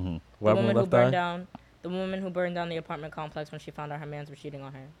 Mm-hmm. The What happened woman with who Left burned Eye? down. The woman who burned down the apartment complex when she found out her mans were cheating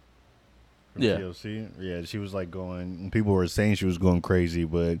on her. Yeah. TLC? Yeah, she was like going. People were saying she was going crazy,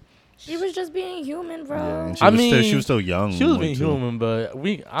 but She was just being human, bro. yeah, and I she was still young. She was like, being too. human, but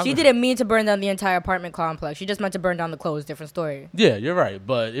She didn't mean to burn down the entire apartment complex. She just meant to burn down the clothes. Different story. Yeah, you're right.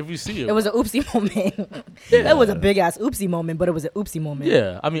 But if you see it, It was an oopsie moment. It was a big ass oopsie moment, but it was an oopsie moment.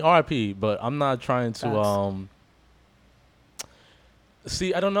 yeah. I mean, R.I.P. But I'm not trying to Facts.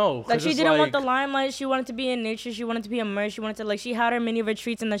 See, I don't know. 'cause Like she it's didn't want the limelight. She wanted to be in nature. She wanted to be immersed. She wanted to she had her mini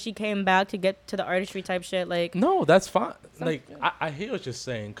retreats and then she came back to get to the artistry type shit. Like No, that's fine. Like I hear what you're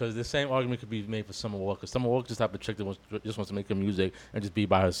saying because the same argument could be made for Summer Walker. Summer Walker just type of chick that just wants to make her music and just be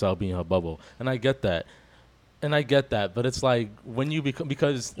by herself, be in her bubble. And I get that. But it's like when you become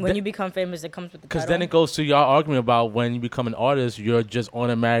when you become famous, it comes with the because title. then it goes to your argument about when you become an artist, you're just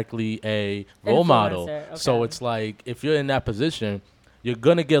automatically a role model. Influencer, So okay. it's like if you're in that position, you're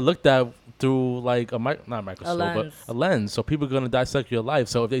gonna get looked at through like not a microscope, lens. but a lens. So people are gonna dissect your life.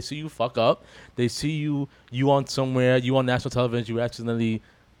 So if they see you fuck up, they see you on somewhere, you on national television, you accidentally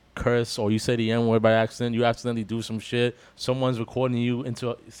curse or you say the N word by accident, you accidentally do some shit, someone's recording you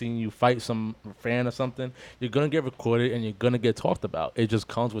into seeing you fight some fan or something, you're gonna get recorded and you're gonna get talked about. It just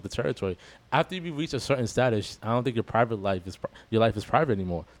comes with the territory. After you reach a certain status, I don't think your life is private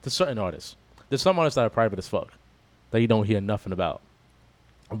anymore. To certain artists, there's some artists that are private as fuck that you don't hear nothing about.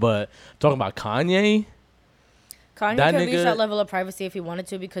 But talking about Kanye, Kanye that can reach nigga- that level of privacy if he wanted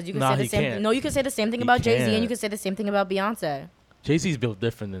to because you can Nah, say the he same. can't. No, you can say the same thing He about Jay Z and can't. you can say the same thing about Beyonce. Jay-Z's built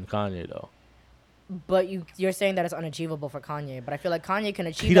different than Kanye though. But you're saying that it's unachievable for Kanye. But I feel like Kanye can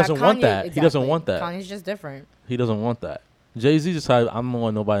achieve He that. doesn't want Kanye- that. He doesn't exactly. want that. Kanye's just different. He doesn't want that. Jay-Z decided, I'm not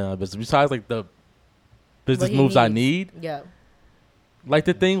want nobody in my business. Besides like the business What he moves I needs. need, Yeah. like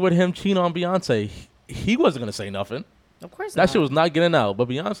the thing with him cheating on Beyonce, he wasn't gonna say nothing. Of course That not. shit was not getting out. But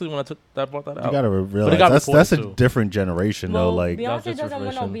Beyonce, when I brought that out, You gotta realize got that's a reported too. different generation though. Well, Like Beyonce That's doesn't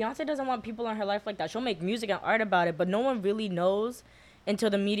want situation. Beyonce doesn't want people in her life like that. She'll make music and art about it, but no one really knows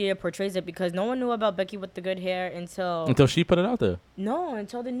until the media portrays it because no one knew about Becky with the good hair until she put it out there.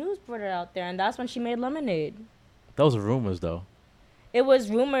 until the news put it out there, and that's when she made Lemonade. Those are rumors though. It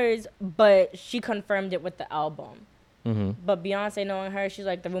was rumors, but she confirmed it with the album. Mm-hmm. But Beyonce, knowing her, she's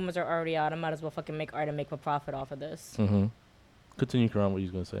like, the rumors are already out. I might as well fucking make art and make a profit off of this. Mm-hmm. Continue, Karan, what you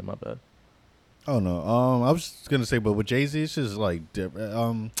was gonna say. My bad. oh no, I was just gonna say, but with Jay Z, it's just like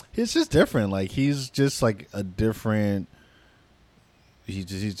it's just different. Like he's just like a different. He's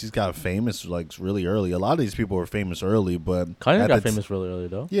just got famous like really early. A lot of these people were famous early, but Kanye at got the famous really early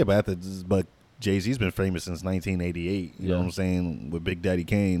though. Yeah, but Jay Z's been famous since 1988. You know Yeah. what I'm saying, with Big Daddy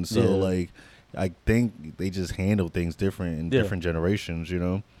Kane. So Yeah. like, I think they just handle things different in Yeah. different generations. You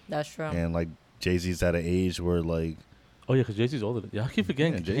know, That's true. and like Jay Z's at an age where like Oh yeah, because Jay-Z's older. I keep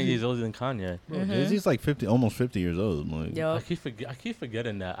forgetting Yeah, Jay-Z's Jay-Z. older than Kanye. Jay Z's like 50, almost 50 years old. Like, Yo. I keep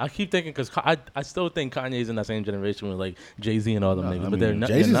forgetting that. I keep thinking because I still think Kanye's in that same generation with like Jay-Z and all them niggas, but they're not.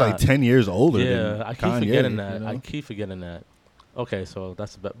 Jay Z's they're like not. 10 years older. Yeah, than I keep Kanye, forgetting that. you know? I keep forgetting that. Okay, so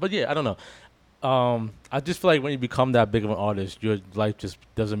that's the best. But yeah, I don't know. I just feel like when you become that big of an artist, your life just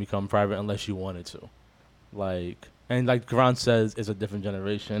doesn't become private unless you want it to. Like, and like Grant says, it's a different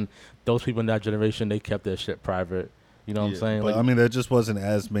generation. Those people in that generation, they kept their shit private. You know what I'm Yeah, saying? But Like, I mean, there just wasn't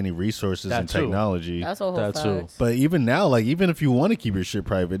as many resources That and too. technology. That's a whole That too. facts. But even now, like even if you want to keep your shit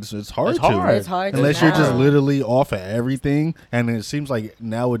private, it's hard It's to. hard. It's hard to Unless you're just now. literally off of everything, and it seems like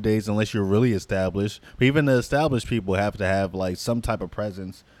nowadays, unless you're really established, but even the established people have to have like some type of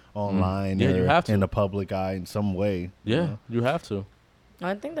presence online, Yeah, you or have to. in the public eye in some way. you yeah, know? you have to.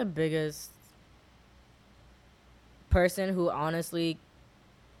 I think the biggest person who honestly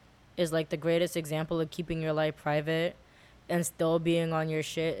is like the greatest example of keeping your life private and still being on your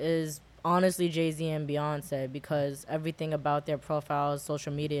shit is honestly Jay-Z and Beyonce, because everything about their profiles,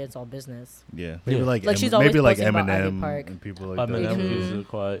 social media, it's all business. Yeah, maybe Yeah. like, Like, she's always maybe like posting about Ivy Eminem Park. and people like I mean, that. Mhm. is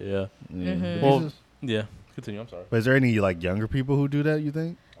quiet. Yeah. Yeah. Mhm. Well, yeah. Continue. I'm sorry. But is there any like younger people who do that? You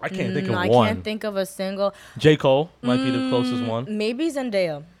think? I can't think Mm, of I one. can't think of a single. J. Cole might be the closest one. Maybe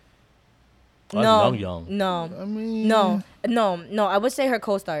Zendaya. Oh, that's No, young. no, I mean, no. I would say her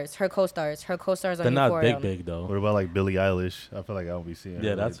co-stars. Her co-stars on They're not Euphoria. big though. What about like Billie Eilish? I feel like I won't be seeing.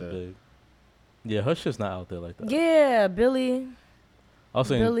 Yeah, her that's like that. big. Yeah, her shit's not out there like that. Yeah, Billy. I was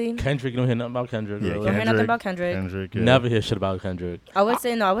saying Billy. Kendrick. You don't hear nothing about Kendrick. Yeah, really. Don't hear nothing about Kendrick. Kendrick, yeah. Never hear shit about Kendrick. I would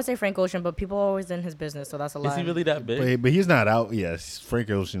say Frank Ocean, but people are always in his business, so that's a lie. Is he really that big? But he's not out. Yes, Frank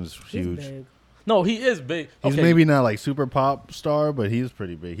Ocean's He's huge. big. No, he is big. He's Okay, maybe not like super pop star, but he's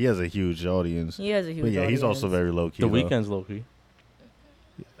pretty big. He has a huge audience. He has a huge But yeah, he's also audience. very low key. The though. Weeknd's low key.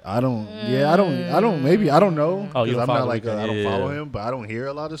 I don't. Yeah, I don't. Maybe I don't know. Oh, you don't I'm follow not like him? I don't Yeah. follow him, but I don't hear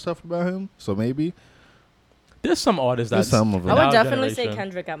a lot of stuff about him. So maybe There's some artists There's that some of I them. would our definitely say generation-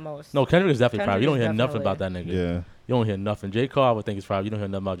 Kendrick at most. No, Kendrick is definitely private. You don't Kendrick hear is nothing about that nigga. yeah. You don't hear nothing. J. Cole, I would think is private. You don't hear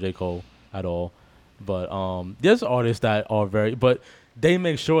nothing about J. Cole at all. But there's artists that are very, but they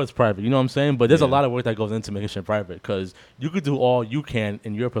make sure it's private. You know what I'm saying? But there's a Yeah. lot of work that goes into making shit private because you could do all you can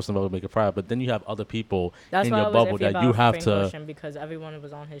in your personal bubble to make it private, but then you have other people That's in why I your was bubble iffy that about you have Frank to. Ocean because everyone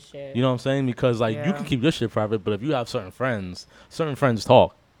was on his shit. You know what I'm saying? Because like you Yeah. can keep your shit private, but if you have certain friends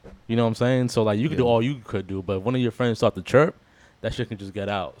talk. You know what I'm saying? So like you can do Yeah. all you could do, but if one of your friends start to chirp, that shit can just get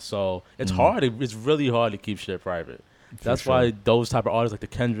out. So it's hard. It's really hard to keep shit private. That's sure. why those type of artists like the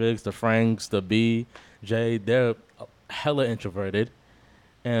Kendricks, the Franks, the B, J, they're hella introverted,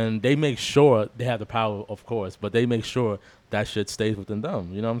 and they make sure they have the power, of course, but they make sure that shit stays within them.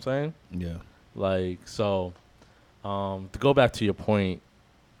 You know what I'm saying? Yeah. Like so, to go back to your point,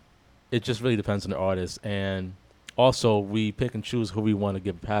 it just really depends on the artist, and also we pick and choose who we want to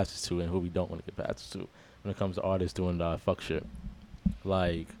give passes to and who we don't want to give passes to when it comes to artists doing fuck shit.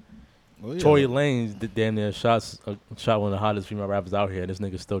 Like Well, yeah. Tory Lanez did damn near shot one of the hottest female rappers out here, and this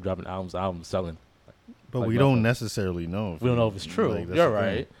nigga's still dropping albums selling. But like we nothing. don't necessarily know. We don't know if it's true. Like, that's You're the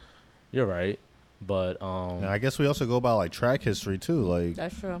thing. right. You're right. But And I guess we also go about like track history too. Like,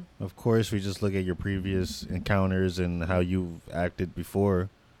 That's true. of course, we just look at your previous encounters and how you've acted before.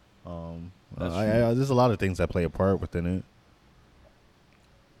 That's There's a lot of things that play a part within it.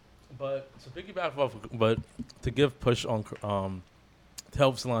 But to piggyback off, but to give push on, to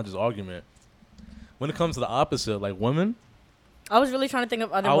help Solange's argument, when it comes to the opposite, like women, I was really trying to think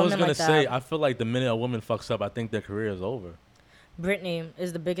of other I women was gonna like say, that. I feel like the minute a woman fucks up, I think their career is over. Britney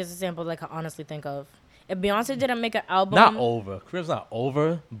is the biggest example that I can honestly think of. If Beyonce didn't make an album, Not over. Career's not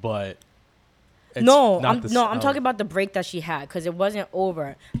over, but it's I'm not talking about the break that she had because it wasn't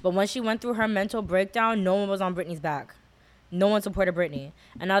over. But when she went through her mental breakdown, no one was on Britney's back. No one supported Britney.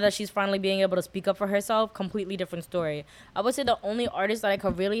 And now that she's finally being able to speak up for herself, completely different story. I would say the only artist that I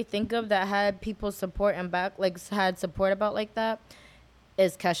could really think of that had people's support and back, like had support about like that,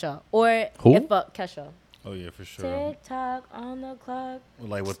 is Kesha. Or Who? Kesha. Oh yeah, for sure. Tick tock on the clock.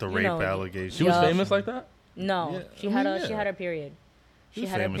 Like with the You rape know, allegations. She was Yeah. famous like that. No, Yeah, she I had mean, she yeah. had her period. She was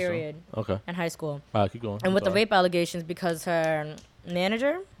had her famous, though. period Okay. in high school. All right, keep going. And with the Sorry. rape allegations, because her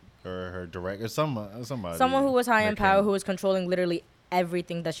manager, Or her director, somebody. someone who was high in that power, came- who was controlling literally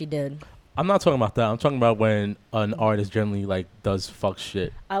everything that she did. I'm not talking about that. I'm talking about when an artist generally like does fuck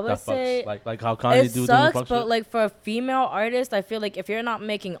shit. I would That fucks. say like how Kanye it do sucks, fuck but shit. like for a female artist, I feel like if you're not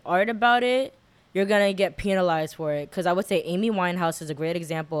making art about it, you're gonna get penalized for it. Because I would say Amy Winehouse is a great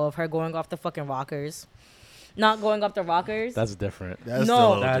example of her going off the fucking rockers. Not going off the rockers. That's different. That's No. a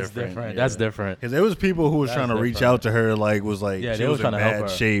little That's different. That's different. Because there was people who was That's trying to reach different. out to her, like was like Yeah, she they was were in trying to help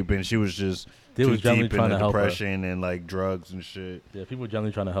bad her. shape, and she was just They too was generally deep in trying the to help her. depression and like drugs and shit. Yeah, people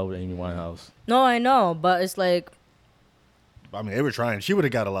generally trying to help Amy Winehouse. No, I know, but it's like I mean, they were trying. She would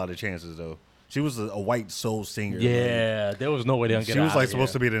have got a lot of chances though. She was a white soul singer. Yeah, there was no way they gonna get She her was out like of supposed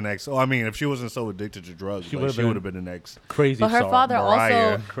here. to be the next. Oh, I mean, if she wasn't so addicted to drugs, She like, would've she been- would have been the next. Crazy But her star. father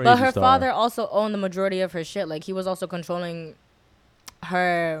Mariah. also, Crazy but her star. father also owned the majority of her shit. Like he was also controlling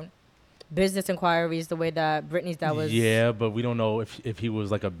her business inquiries the way that Britney's dad was. Yeah, but we don't know if he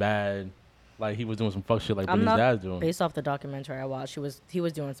was like a bad, like he was doing some fuck shit like I'm Britney's not dad's doing. based off the documentary I watched. He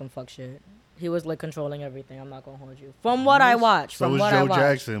was doing some fuck shit. He was like controlling everything. I'm not gonna hold you. From what I watched, So from was what I Joe watched.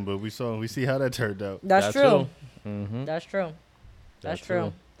 Jackson, but we see how that turned out. That's true. Mm-hmm. That's true. That's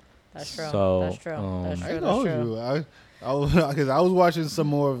true. That's true. So, That's true. That's I true. ain't That's gonna hold true. you. I was because I was watching some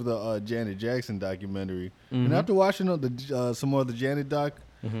more of the Janet Jackson documentary, and after watching the some more of the Janet doc,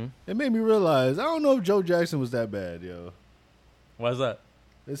 it made me realize I don't know if Joe Jackson was that bad, yo. Why's that?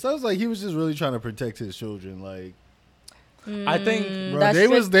 It sounds like he was just really trying to protect his children, like. I think Bro, That's they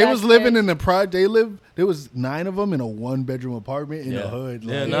was strict, they that's was living strict. in the pride. There was 9 of them in a 1-bedroom apartment in the hood.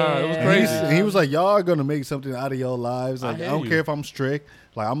 Yeah, like, nah, it was Yeah. crazy. And he was like, "Y'all are gonna make something out of your lives. I Like, I, hear don't you. care if I'm strict.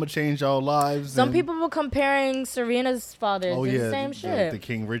 Like, I'm gonna change y'all lives." Some and- people were comparing Serena's father oh to yeah, the same shit. the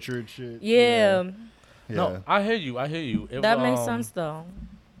King Richard shit. Yeah, yeah. No, I hear you. I hear you. It, that makes sense though.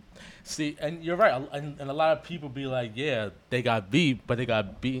 See, and you're right. And a lot of people be like, yeah, they got beat, but they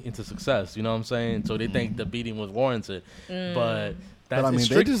got beat into success. You know what I'm saying? So they think the beating was warranted. But that's But I mean, they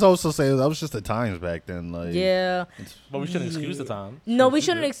strict. just also say that was just the times back then. Like, Yeah. But we shouldn't excuse the time. No, we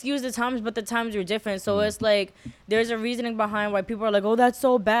shouldn't excuse the times, but the times are different. So it's like there's a reasoning behind why people are like, "Oh, that's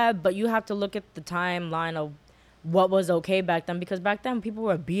so bad," but you have to look at the timeline of what was okay back then, because back then people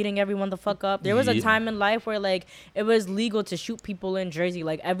were beating everyone the fuck up. There was a time in life where like it was legal to shoot people in Jersey,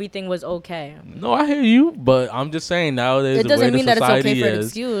 like everything was okay. No, I hear you, but I'm just saying nowadays It the doesn't way mean the that it's okay society for an is,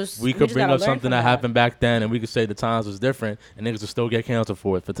 excuse. we We could just bring gotta up learn something from that that. happened back then, and we could say the times was different, and niggas would still get canceled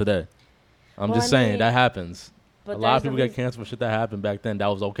for it for today. I'm Well, just I saying mean, that happens. but A lot of there's a people get reason- canceled for shit that happened back then. That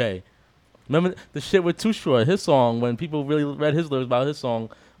was okay. Remember the shit with Too Short, his song, when people really read his lyrics about his song,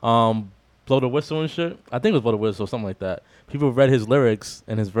 Blow the Whistle and shit. I think it was Blow the Whistle or something like that. People read his lyrics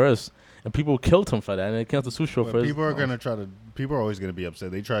and his verse, and people killed him for that, and they canceled Too Short But for his people are song. gonna try to. People are always gonna be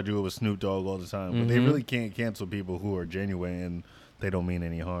upset. They try to do it with Snoop Dogg all the time, but they Mhm. really can't cancel people who are genuine and they don't mean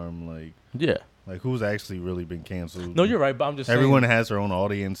any harm. Yeah. Like who's actually really been canceled? No, you're right, but I'm just Everyone saying. has their own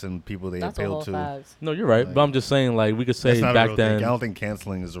audience and people they That's a appeal whole to. fact. No, you're right, but I'm just saying, like, we could say That's not a back real then. thing. I don't think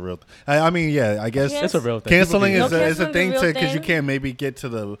canceling is a real. I mean, yeah, I guess It's a real thing. canceling People is do- a, No, is a canceling's a thing real to because you thing. can't maybe get to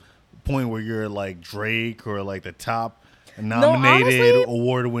the point where you're like Drake or like the top nominated honestly,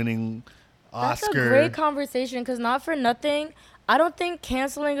 award-winning That's Oscar. a great conversation, because not for nothing, I don't think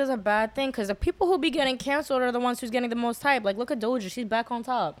canceling is a bad thing, because the people who be getting canceled are the ones who's getting the most hype. Like, look at Doja. She's back on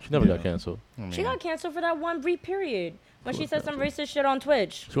top. She never got canceled. She got canceled for that one brief period when she said some racist shit on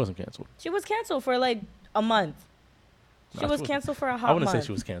Twitch. She wasn't canceled. She was canceled for like a month. She Nah, was canceled for a hot I wouldn't month. say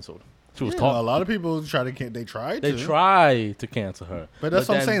she was canceled. She was Yeah, talking. a lot of people try to. They tried They to. try to cancel her. But that's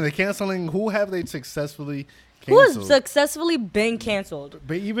what I'm then- saying. The canceling. Who have they successfully Who has canceled? successfully been canceled?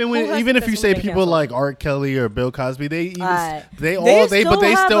 But even Who when, has even if you say successfully been people canceled? like R. Kelly or Bill Cosby, they even Alright. they They all they but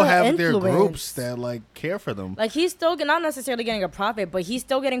they still still have have an their influence. groups that like care for them. Like, he's still not necessarily getting a profit, but he's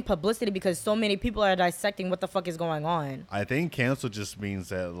still getting publicity because so many people are dissecting what the fuck is going on. I think cancel just means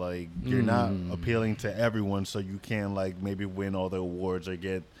that like you're not Hmm. appealing to everyone, so you can like maybe win all the awards or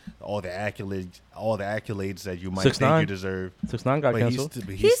get all the accolades that you might 6ix9ine? think you deserve. 6ix9ine got But canceled.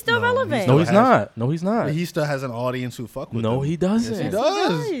 but He's still relevant. No, he's has- not. No, he's not. But he still has an audience who fuck with him. No, he doesn't. Yes, he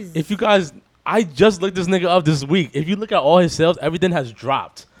Yes, does. If you guys, I just looked this nigga up this week. If you look at all his sales, everything has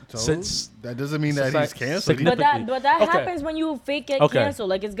dropped So, since. that doesn't mean that Society- he's canceled. significant- But that Okay. happens when you fake get Okay. canceled.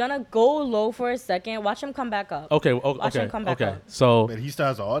 Like, it's gonna go low for a second. Watch him come back up. Okay, Watch him okay, come back okay. up. So, But he still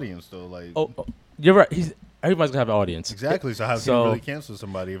has an audience though. Like you're right. Everybody's gonna have an audience. exactly. So how can So- you really cancel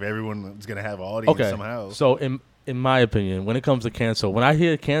somebody if everyone's gonna have an audience Okay. somehow? So in my opinion, when it comes to cancel, when I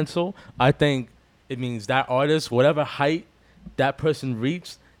hear cancel, I think it means that artist, whatever height that person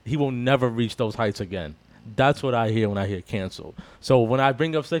reached, he will never reach those heights again. That's what I hear when I hear cancel. So when I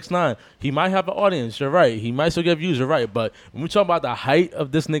bring up 6ix9ine, he might have an audience. You're right. He might still get views. You're right. But when we talk about the height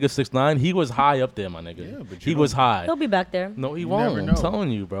of this nigga 6ix9ine, he was high up there, my nigga. Yeah, but He you was high. He'll be back there. No, he You won't. never I'm know.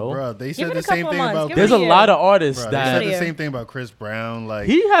 telling you, bro. Bro, they Give said it the a same couple thing months. about Give There's it a a lot year. of artists Bro, they that said the Yeah. same thing about Chris Brown. Like,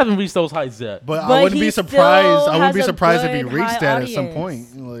 he haven't reached those heights yet. but I But wouldn't he be still surprised. I wouldn't has be a surprised if he good, reached high that at some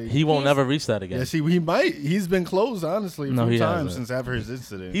audience. point. Like, He won't He's- never reach that again. yes, he might. He's been closed honestly a No, few he times hasn't. since after his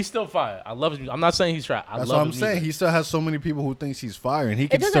incident. He's still fire. I love his music. I'm not saying he's trash. I That's love what I'm his saying. music. He still has so many people who thinks he's fire, and he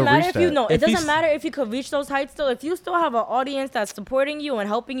It can doesn't still matter reach if you that. know. It If he's- doesn't matter if you could reach those heights still. If you still have an audience that's supporting you and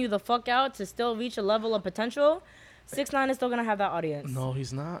helping you the fuck out to still reach a level of potential, 6ix9ine is still gonna have that audience. No,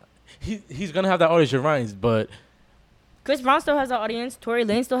 he's not. He's gonna have that audience. You're right, but Chris Brown still has that audience. Tory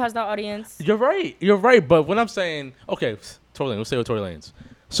Lane still has that audience. you're right. You're right. But when I'm saying, okay, Tory Lanez, let's say with Tory Lanez.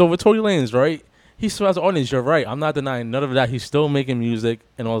 So with Tory Lanez, right? He still has an audience. You're right. I'm not denying none of that. He's still making music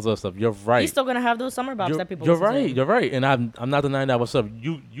and all this other stuff. You're right. He's still gonna have those summer bops that people. You're listen to. right. You're right. And I'm not denying that. What's up?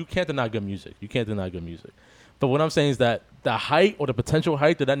 You can't deny good music. You can't deny good music. But what I'm saying is that the height or the potential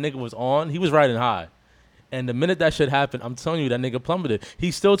height that nigga was on, he was riding high. And the minute that shit happened, I'm telling you, that nigga plummeted.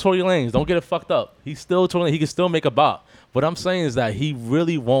 He's still Tory Lanez. Don't get it fucked up. He's still Tory Lanez. He can still make a bop. What I'm saying is that he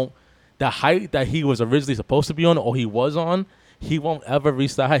really won't, the height that he was originally supposed to be on or he was on, he won't ever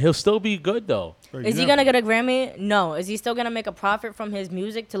reach that height. He'll still be good, though. Bro, Is you he know- gonna get a Grammy? No. Is he still gonna make a profit from his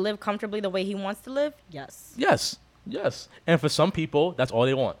music to live comfortably the way he wants to live? Yes. Yes. Yes. And for some people, that's all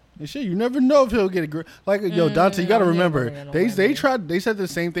they want. And shit, you never know if he'll get a like. Yo, Dante, you gotta no, he remember, ain't gonna they get a Grammy. they said the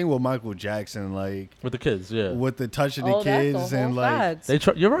same thing with Michael Jackson, like With the kids, yeah. with the touching the Oh, that's kids the whole and like.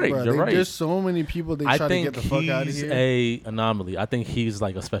 fact. You're right. Bro, You're right. There's so many people they I try to think get the fuck out of he's here. a anomaly. I think he's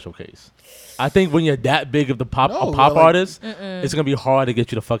like a special case. I think when you're that big of the pop No, a pop like- artist, it's gonna be hard to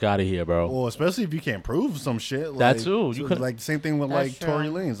get you the fuck out of here, bro. Well, especially if you can't prove some shit. Like, That too. You so, couldn't- like the same thing with That's like Tory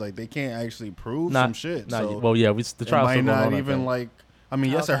true. Lanez. Like they can't actually prove Not- some shit. not- so well, yeah, the it trial's might still going not on, I even think. like. I mean,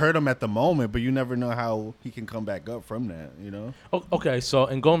 yes, it Okay. hurt him at the moment, but you never know how he can come back up from that. You know. Okay, so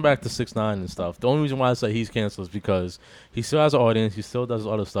and going back to 6ix9ine and stuff, the only reason why I say he's canceled is because he still has an audience, he still does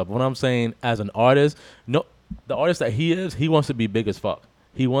other stuff. What I'm saying as an artist, the artist that he is, he wants to be big as fuck.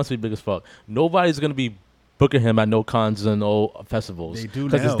 He wants to be big as fuck. Nobody's gonna be booking him at no cons and no festivals. They do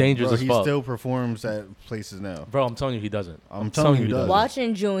because now. it's dangerous Bro, as he fuck. still performs at places now. Bro, I'm telling you, he doesn't. I'm telling you, he does. Watch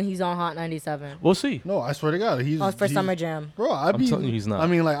in June, he's on Hot 97. We'll see. No, I swear to God, he's For Summer Jam. Bro, I'm telling you, he's not. I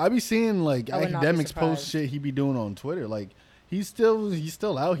mean, like I be seeing like I would not be academics post surprised. shit he be doing on Twitter. Like he's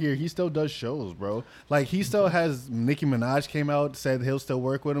still out here. He still does shows, bro. Like he still has Nicki Minaj came out said he'll still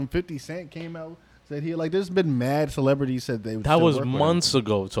work with him. 50 Cent came out said he like. There's been mad celebrities said they would That still was work with him. months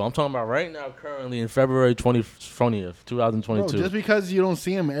ago. So I'm talking about right now, currently in February 20th, Bro, 2022. just because you don't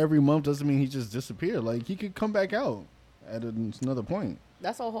see him every month doesn't mean he just disappeared. Like he could come back out at another point.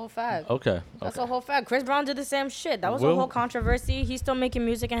 That's a whole fact. Okay. That's okay. a whole fact. Chris Brown did the same shit. That was a Will- whole controversy. He's still making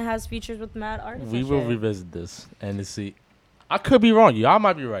music and has features with mad artists. We and will shit. revisit this and to see. I could be wrong. Y'all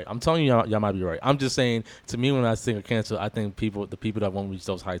might be right. I'm telling you, y'all might be right. I'm just saying. To me, when I think of cancel, I think the people that won't reach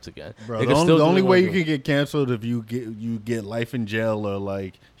those heights again. Bro, They the can only, still the do only what way they you do. can get canceled if you get life in jail or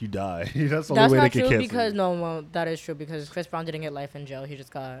like you die. That's the That's only way they not can true cancel. because you. no, well, that is true because Chris Brown didn't get life in jail. He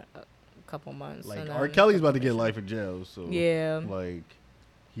just got a couple months. Like and R. then- Kelly's about to get life in jail, so Yeah. like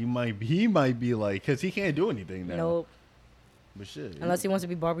he might be like because he can't do anything now. Nope. But shit, Unless he wants to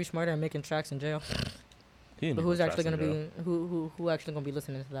be Barbie Schmurder and making tracks in jail. He didn't But make who's no actually tracks gonna in jail. be who actually gonna be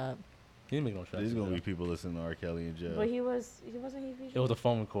listening to that? He didn't make no tracks. there's in gonna jail. be people listening to R. Kelly in jail. But he wasn't he featured? It was a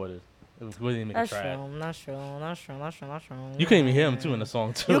phone recorded. It was really make a That's track. true. That's true. That's true. That's true. That's true. You couldn't even hear him too in the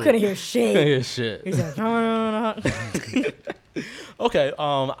song too. You couldn't hear Couldn't shit. hear shit. He said, Okay,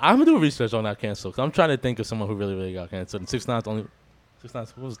 I'm gonna do research on that cancel because I'm trying to think of someone who really got canceled. And 6ix9ine's only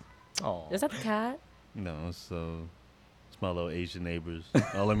 6ix9ine's who was. Oh, "Is that the cat?" No, so it's my little Asian neighbors.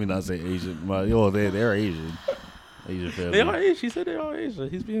 Oh, let me not say Asian. They're Asian. Asian family. they are Asian. She said they are Asian.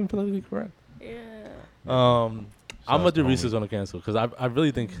 He's being politically correct. Yeah. I'm gonna out do to research homie. on the cancel because I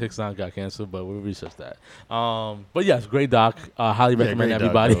really think 6ix9ine got canceled, but we'll research that. But yes, great doc. Highly recommend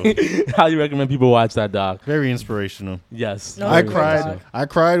great doc, everybody. Highly recommend people watch that doc. Very inspirational. Yes, No, I great cried. doc. I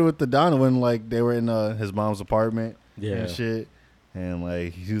cried with the Donna when like they were in his mom's apartment Yeah. and shit. And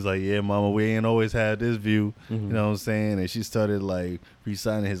like he was like, "Yeah, mama, we ain't always had this view." Mhm. You know what I'm saying? And she started like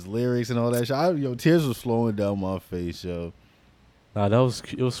reciting his lyrics and all that shit. Tears was flowing down my face, yo. Nah, it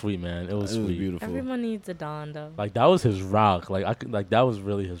was sweet, man. It was It was sweet. beautiful. Everyone needs a Don though. Like that was his rock. Like that was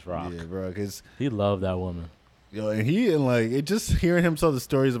really his rock. Yeah, bro. Cause He loved that woman. and like it just hearing him tell the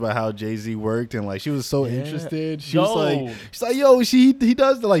stories about how Jay-Z worked and like she was so Yeah. interested. She Yo. was like, she's like, yo, he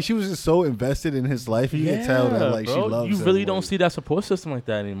does like she was just so invested in his life. You can tell that like bro. she loves You him, really like, don't see that support system like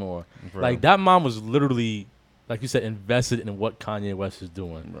that anymore. bro. Like that mom was literally, like you said, invested in what Kanye West is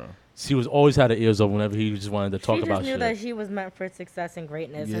doing. bro. She was always had her ears open whenever he just wanted to talk She about just knew shit. that she was meant for success and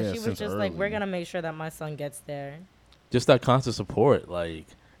greatness, Yeah, and she was since just like, "We're early. gonna make sure that my son gets there." Just that constant support, like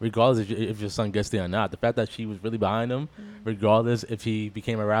regardless if your son gets there or not. The fact that she was really behind him, regardless if he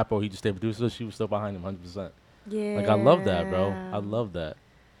became a rapper or he just stayed a producer, she was still behind him 100%. Yeah. Like I love that, bro. I love that.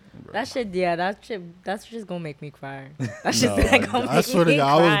 That shit. Yeah, that's just gonna make me cry. That shit's No, gonna I make swear to me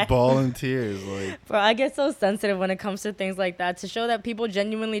God, I cry. was bawling tears. Like, Bro, I get so sensitive when it comes to things like that. To show that people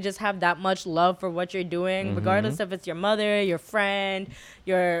genuinely just have that much love for what you're doing, regardless if it's your mother, your friend,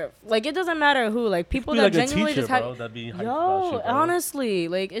 your like, it doesn't matter who. Like people Be that like a genuinely teacher, just have. bro, that'd be hyped about Yo, shit, bro. honestly,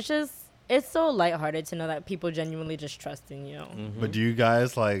 like it's so lighthearted to know that people genuinely just trust in you. but do you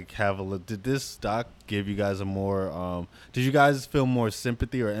guys like did this doc give you guys a more did you guys feel more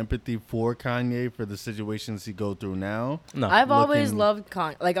sympathy or empathy for Kanye for the situations he go through now? No, I've always looking- loved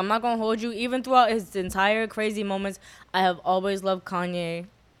Kanye. Like, I'm not gonna hold you. Even throughout his entire crazy moments, I have always loved Kanye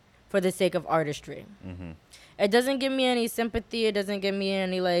for the sake of artistry. It doesn't give me any sympathy. It doesn't give me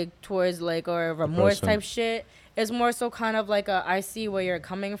any like towards like or remorse person. type shit. It's more so kind of like I see where you're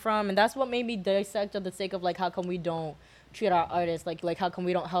coming from, and that's what made me dissect of the sake of like how come we don't treat our artists like how come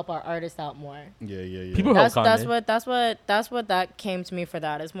we don't help our artists out more. Yeah. People help That's Kanye. that's what that came to me for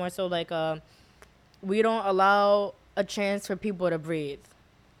that. It's more so like we don't allow a chance for people to breathe.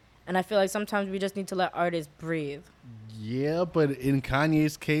 And I feel like sometimes we just need to let artists breathe. Yeah, but in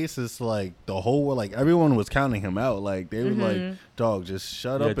Kanye's case, it's like the whole world, like everyone was counting him out. Like they were like, "Dog, just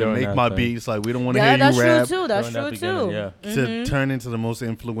shut Yeah, up and during make that my thing. beats. Like we don't want to Yeah, hear that's you true rap." too. That's During true that beginning, too. yeah. To turn into the most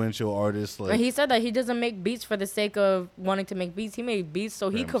influential artist, like And he said that he doesn't make beats for the sake of wanting to make beats. He made beats so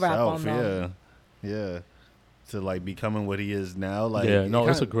he could rap on them. Yeah. To like becoming what he is now, like Yeah, no,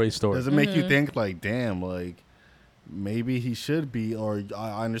 it it's a kinda- great story. Does it make you think like, damn, like maybe he should be, or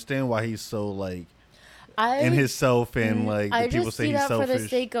I understand why he's so like in himself and like I the people just say see he's that for the selfish.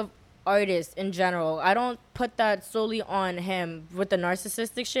 sake of artists in general. I don't put that solely on him with the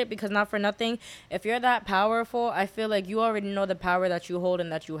narcissistic shit because not for nothing. If you're that powerful, I feel like you already know the power that you hold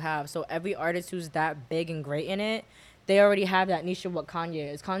and that you have. So every artist who's that big and great in it, they already have that niche of what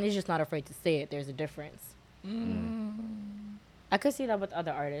Kanye is. Kanye's just not afraid to say it. There's a difference. I could see that with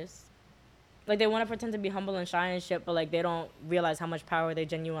other artists. Like, they want to pretend to be humble and shy and shit, but, like, they don't realize how much power they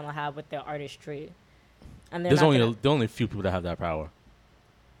genuinely have with their artistry. And There's only a few people that have that power.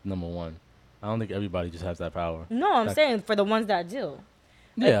 Number one. I don't think everybody just has that power. No, I'm saying for the ones that do.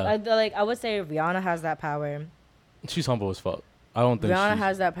 Yeah. I would say Rihanna has that power. She's humble as fuck. I don't think Rihanna she's...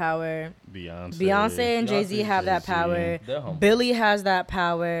 has that power. Beyonce And Jay-Z have that power. They're humble. Billy has that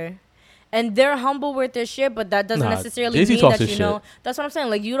power. And they're humble with their shit, but that doesn't necessarily Jay-Z mean talks that his you know. shit. That's what I'm saying.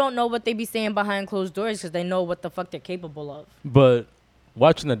 Like, you don't know what they be saying behind closed doors because they know what the fuck they're capable of. But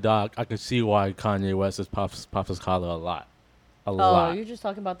watching the doc, I could see why Kanye West has pops his collar a lot. A Oh, lot. you're just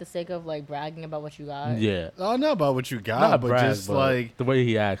talking about the sake of, like, bragging about what you got? Yeah. Oh, not about what you got, Not but brag, just but like the way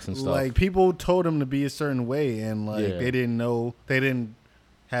he acts and stuff. like people told him to be a certain way, and like Yeah. they didn't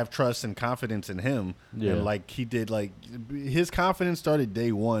have trust and confidence in him. Yeah. And like he did, like his confidence started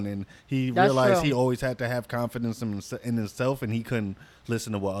day one, and he That's realized true. he always had to have confidence in himself, and he couldn't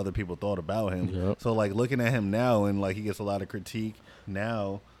listen to what other people thought about him. Yep. So like looking at him now, and like he gets a lot of critique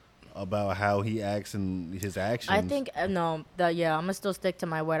now about how he acts and his actions. I think I'm gonna still stick to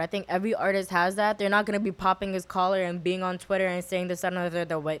my word. I think every artist has that. They're not gonna be popping his collar and being on Twitter and saying this and another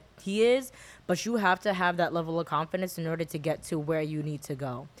the way he is, but you have to have that level of confidence in order to get to where you need to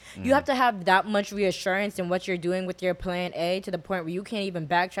go. You have to have that much reassurance in what you're doing with your plan A to the point where you can't even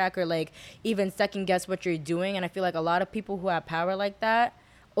backtrack or like even second guess what you're doing. And I feel like a lot of people who have power like that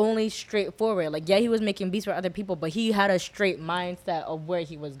only straightforward. Like, yeah, he was making beats for other people, but he had a straight mindset of where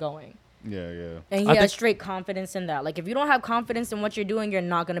he was going. yeah. And I he has think- straight confidence in that. Like, if you don't have confidence in what you're doing, you're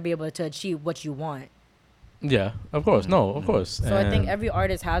not going to be able to achieve what you want. Yeah, of course. No, of course. So I think And- every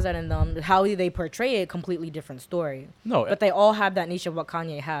artist has that in them. How they portray it, completely different story. No, But they all have that niche of what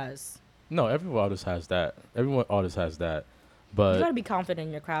Kanye has. no, every artist has that. Every artist has that. You got But to be confident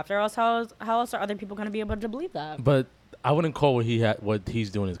in your craft, or else how else are other people going to be able to believe that? but I wouldn't call what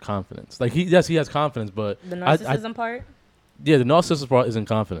he's doing is confidence. Like he has confidence, but The I- narcissism part, yeah, the narcissism part isn't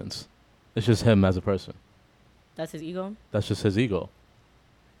confidence. It's just him as a person. that's his ego. That's just his ego.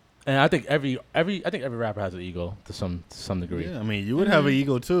 And I think every rapper has an ego to some degree. Yeah, I mean, you would have an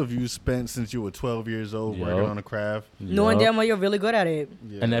ego too if you spent since you were 12 years old Yup. working on a craft. Knowing Yup. damn well you're really good at it.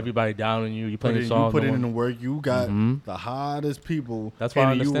 Yeah. And everybody down on you. You Put playing it, the you song. put no it in one- the work. You got Mhm. the hottest people. That's why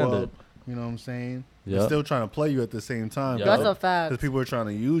I hitting you understand up, it. You know what I'm saying? Yep. They're still trying to play you at the same time. Yup. That's a fact. Because people are trying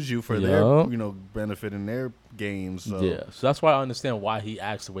to use you for Yup. their, benefit in their games. So. Yeah, so that's why I understand why he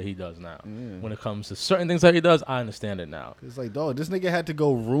acts the way he does now. When it comes to certain things that he does, I understand it now. It's like, dog, this nigga had to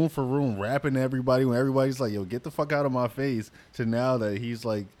go room for room rapping to everybody when everybody's like, yo, get the fuck out of my face, to now that he's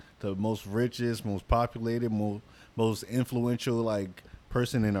like the most richest, most populated, most influential, like,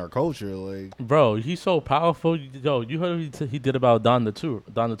 person in our culture. Like, Bro, he's so powerful. Yo, you heard what he did about Donda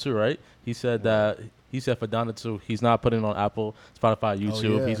 2, right? He said that for Donda 2, he's not putting it on Apple, Spotify,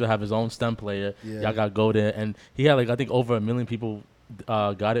 YouTube. yeah. He's gonna have his own stem player. Yeah. Y'all gotta go there, and he had like I think over 1 million people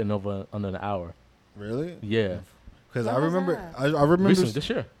got it in under an hour. really? Yeah, Because When I was remember, that? I remember recently this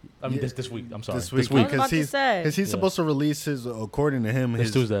year. I mean Yeah. this week. I'm sorry, this week I was about because to he's say. Yeah. supposed to release his, according to him, It's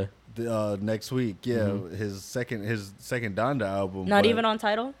his Tuesday. next week. Yeah, Mhm. his second Donda album. Not but- even on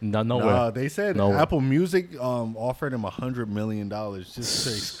title. Nowhere. Nah, they said Nowhere. Apple Music offered him $100 million just to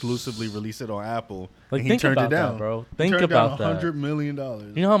exclusively release it on Apple. Like and he think turned about it down, that, bro. He Think turned about down that. $100 million.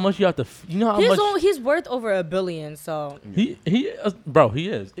 You know how much you have to. You know how much. He's worth over $1 billion. So He bro, he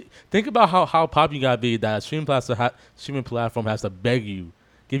is. Think about how popular you gotta be that a streaming platform has to beg you,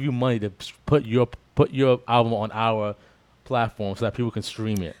 give you money to put your album on our platform so that people can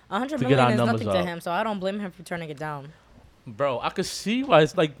stream it. 100 To get our million is numbers nothing to up. him. So I don't blame him for turning it down. Bro, I could see why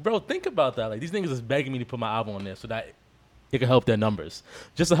it's like, bro, think about that. Like these niggas is begging me to put my album on there so that it can help their numbers,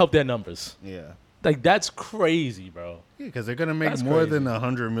 just to help their numbers. Yeah. Like that's crazy, bro. Yeah, because they're gonna make That's more crazy. than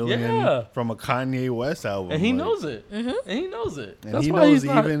 $100 million Yeah. from a Kanye West album, And he like, knows it. And he knows it. And That's he why knows he's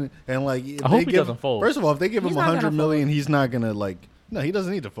not- even and like if I hope they he give, doesn't fold. First of all, if they give He's him not gonna $100 million, fold. he's not gonna like. No, he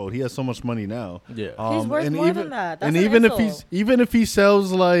doesn't need to fold. He has so much money now. Yeah. He's worth and more even, than that. That's and an even insult. if he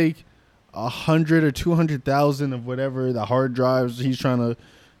sells like 100 or 200,000 of whatever the hard drives he's trying to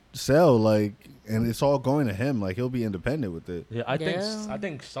sell, like, and it's all going to him, like he'll be independent with it. Yeah, I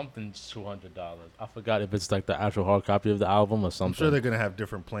think something's $200. I forgot if it's like the actual hard copy of the album or something. I'm sure they're gonna have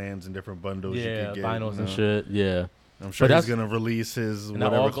different plans and different bundles. you yeah, could get, vinyls you and know. shit. Yeah, I'm sure But he's that's- gonna release his and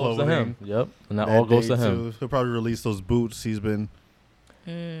that whatever all goes to clothing. him. Yep, and that that all goes day, to him. too. He'll probably release those boots he's been. Mm.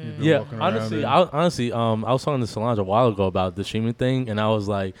 been Yeah, walking around honestly, in. I was talking to Solange a while ago about the streaming thing, and I was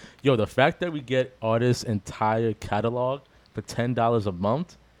like, "Yo, the fact that we get artists' entire catalog for $10 a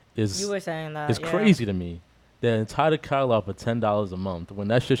month is You were saying that. is yeah. crazy to me. Their entire catalog for $10 a month when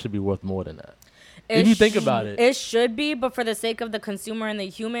that shit should be worth more than that." If you think about it. It should be, but for the sake of the consumer and the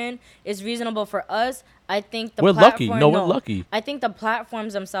human, it's reasonable for us. I think the We're lucky. platform- No, we're lucky. I think the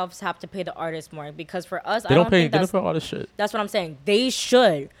platforms themselves have to pay the artists more because for us, They I don't don't pay. think They don't that's pay all this shit. that's what I'm saying. They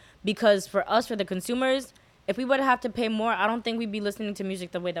should, because for us, for the consumers, if we would have to pay more, I don't think we'd be listening to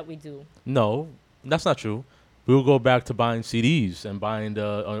music the way that we do. No, that's not true. We'll go back to buying CDs and buying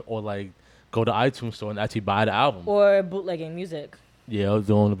or like go to iTunes store and actually buy the album. Or bootlegging music. Yeah, I was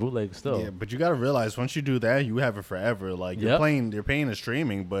doing the bootleg still. Yeah, but you gotta realize once you do that, you have it forever. Like you're paying the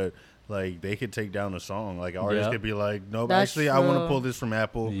streaming, but like they could take down a song. Like artists could be like, no, That's actually, I want to true. pull this from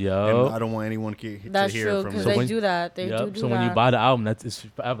Apple. Yep. And I don't want anyone to That's hear true from because it. So they when- do that. They Yep. do So that. when you buy the album, it's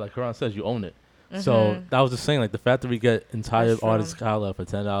forever. Like Karan says, you own it. So that was just saying, like the fact that we get entire That's true. artist catalog for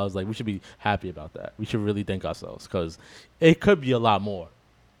 $10, like we should be happy about that. We should really thank ourselves because it could be a lot more.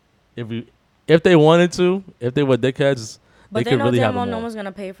 If they wanted to, if they were dickheads, but they they could know really damn have well more. no one's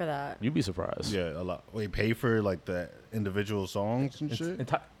gonna pay for that. You'd be surprised. Yeah, a lot. Wait, pay for like the individual songs and shit.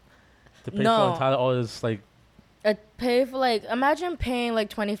 To pay No. for entire artists, like Pay for like imagine paying like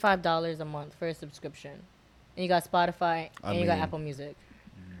 $25 a month for a subscription, and you got Spotify and you got mean, Apple Music.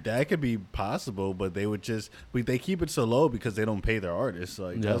 That could be possible, but they would they keep it so low because they don't pay their artists.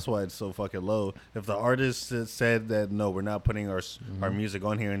 Like that's why it's so fucking low. If the artist said that no, we're not putting our music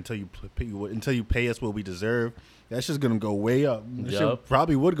on here until you pay us what we deserve, that's just gonna go way up. The shit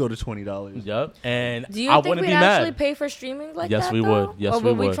probably would go to $20. Yep. And Do you I think wouldn't we'd be actually mad. pay for streaming like Yes, that? we though? would. Yes, or we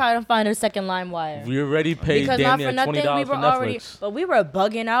would we would. try to find a second line wire? We already paid Because damn not near for nothing, $20 we for were already, Netflix. but we were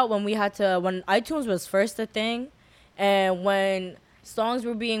bugging out when we had to when iTunes was first a thing, and when songs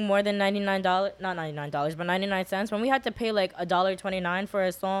were being more than $99, not $99, but 99 cents. When we had to pay like $1.29 for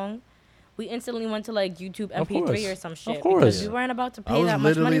a song, we instantly went to like YouTube Of MP3 course. or some shit Of course. because we weren't about to I pay was that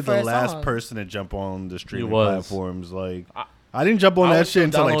much money literally for the a last song. person to jump on the streaming was. platforms. Like I didn't jump on I that was shit still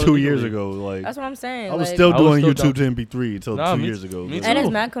until like downloading 2 years illegally. ago. Like That's what I'm saying. I was like- still I was doing still YouTube to MP3 until Nah, 2 me- years ago. me and it's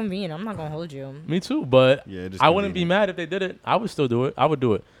too. mad convenient. I'm not gonna hold you. Me too, but Yeah, it is I wouldn't be convenient. mad if they did it. I would still do it. I would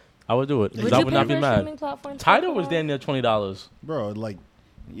do it. I would do it. 'Cause Would I you would pay not for be a mad. streaming platform? Tidal was damn near $20. Bro, like,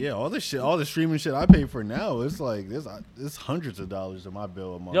 yeah, all this shit, all the streaming shit I pay for now, it's like it's hundreds of dollars in my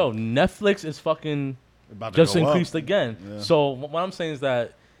bill a month. Yo, Netflix is fucking About to just go up. increased again. Yeah. So what I'm saying is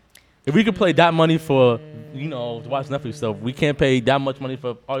that if we could pay that money for, to watch Netflix stuff, we can't pay that much money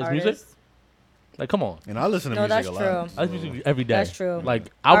for artist music. Artists. Like, come on. And I listen to No, music that's a lot. true. I listen to music every day. That's true. Like,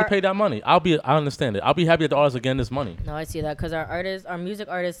 I would Our- pay that money. I understand it. I'll be happy that the artists are getting this money. No, I see that because our music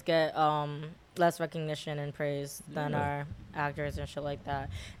artists get less recognition and praise than our actors and shit like that.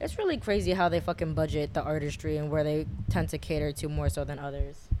 It's really crazy how they fucking budget the artistry and where they tend to cater to more so than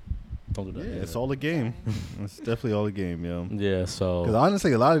others. Don't do that. Yeah, it's all a game. It's definitely all a game, yo. Yeah, so. Because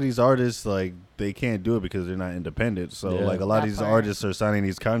honestly, a lot of these artists, like, they can't do it because they're not independent. So, Yeah. like, a lot of That these part. artists are signing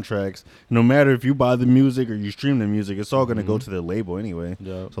these contracts. No matter if you buy the music or you stream the music, it's all going to go Mhm. to the label anyway.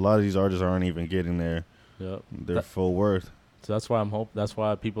 Yep. So, a lot of these artists aren't even getting their Yep. full worth. So that's why that's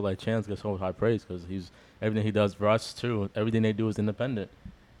why people like Chance get so high praise because everything he does for us too. Everything they do is independent,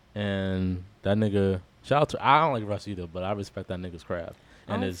 and that nigga. Shout out to I don't like Russ either, but I respect that nigga's craft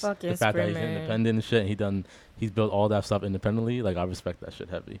and I'm his fucking the fact that he's screaming. independent and shit. And he's built all that stuff independently. Like I respect that shit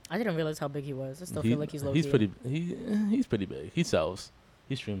heavy. I didn't realize how big he was. I still He- feel like he's low. he's pretty he's pretty big. He sells.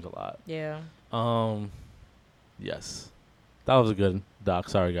 He streams a lot. Yeah. Yes, that was a good doc.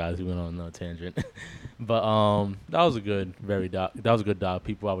 Sorry guys, we went on a tangent, but that was a good that was a good doc.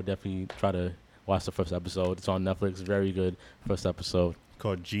 People, I would definitely try to watch the first episode. It's on Netflix. Very good first episode.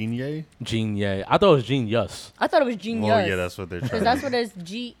 Called Genie? Genius. I thought it was Genius. I thought it was genius. Well, yeah, that's what they're trying Because to that's do. what it's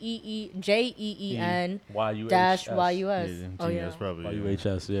GEEJEEN YUHS. dash YUS. Yeah, Oh yeah. Genius, probably. yeah.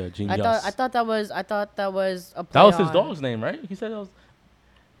 YUHS. Yeah, Genius. I thought that was a play that was his on- dog's name, right? He said it was.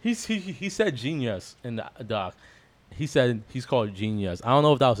 He said Genius in the doc. He said he's called Genius. I don't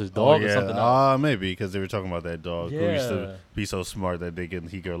know if that was his Oh, dog or yeah. something else. Maybe because they were talking about that dog who used Yeah. to be so smart that he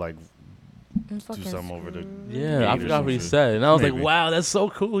could like I'm do fucking something over the. screwed. Yeah, I Gate or forgot some what he shit. said, and I was Maybe. like, "Wow, that's so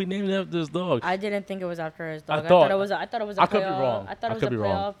cool." He named it after his dog. I didn't think it was after his dog. I I thought- thought it was. I thought it was. A I could be playoff. wrong. I thought I it was could a be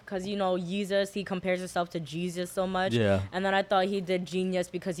wrong. playoff because Jesus, he compares himself to Jesus so much. Yeah. And then I thought he did genius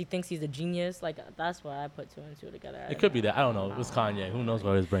because he thinks he's a genius. Like that's why I put two and two together. It could be that. I don't know. It was Kanye. Who knows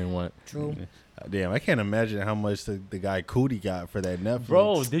where his brain went? True. Damn, I can't imagine how much the guy Cootie got for that Netflix.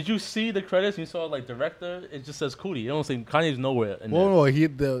 Bro, did you see the credits? You saw like director. It just says Cootie. It don't say Kanye's nowhere. In Well, there.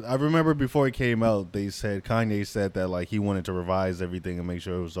 no, I remember before it came out, Kanye said that like he wanted to revise everything and make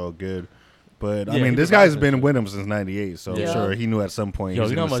sure it was all good. But I Yeah, mean, he this guy's revised been it. with him since '98, so Yeah. I'm sure he knew at some point Yo, he was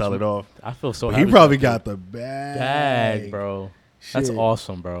you know gonna how sell much- it off. I feel so. But happy he probably for got him. the bag, bro. That's Shit.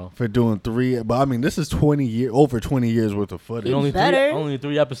 awesome, bro. For doing 3, but I mean, this is over 20 years worth of footage. Only better. only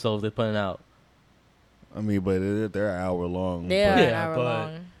 3 episodes they're putting out. I mean, but they're an hour long. They are but- an hour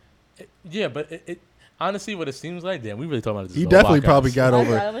long. But it honestly, what it seems like, damn, we really talking about this. He whole definitely podcast. probably got I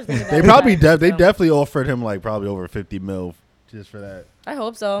over. was thinking They that probably too. they definitely offered him like probably over 50 mil just for that. I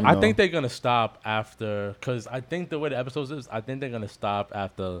hope so. You I know. think they're gonna stop after, because I think the way the episodes is, I think they're gonna stop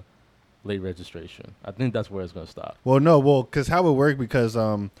after late registration. I think that's where it's gonna stop. Well, because how it worked, because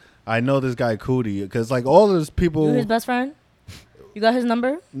I know this guy Cootie, because like all those people. You his best friend? You got his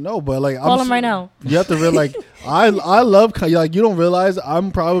number? No, but like Call him right now. You have to realize, like I love Kanye. Like you don't realize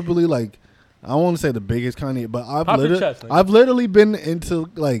I'm probably like, I won't say the biggest Kanye, but Pop your chest, nigga. I've literally been into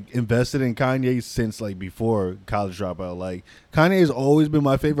like invested in Kanye since like before College Dropout. Like Kanye has always been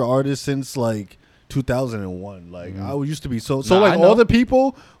my favorite artist since like 2001. Like I used to be so Nah, like I all know. the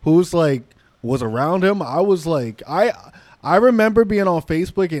people who's like was around him. I was like I remember being on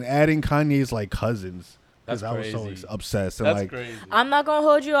Facebook and adding Kanye's like cousins. That's I was so crazy. obsessed and That's like crazy. I'm not gonna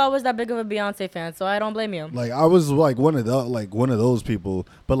hold you. I was that big of a Beyonce fan, so I don't blame you. like I was like one of those people.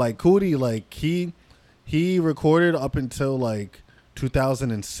 But like Cootie, like he recorded up until like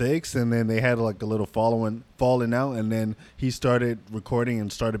 2006, and then they had like a little falling out, and then he started recording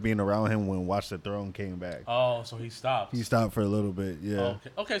and started being around him when Watch the Throne came back. Oh, so he stopped. He stopped for a little bit, yeah.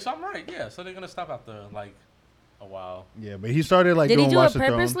 Okay, so I'm right. Yeah, so they're gonna stop after like a while. Yeah, but he started like Did he doing do Watch it the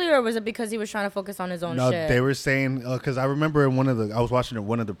Throne. purposely, or was it because he was trying to focus on his own No, shit? they were saying because I remember in I was watching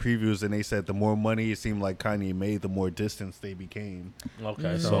one of the previews, and they said the more money it seemed like Kanye made, the more distance they became.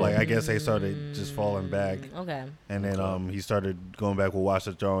 Okay, So like I guess they started just falling back, Okay. and then he started going back with Watch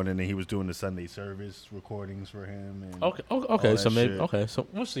the Throne, and then he was doing the Sunday service recordings for him. And Okay, all okay. that So maybe shit. so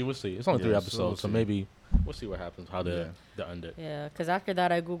we'll see. It's only 3 Yeah, so episodes, we'll so see. maybe we'll see what happens. How they end it. Yeah, because after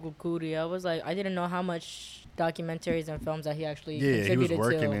that, I googled Cootie. I was like, I didn't know how much documentaries and films that he actually Yeah, he was contributed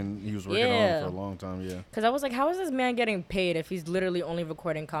working to. and he was working on it Yeah. for a long time. Yeah, Because I was like, how is this man getting paid if he's literally only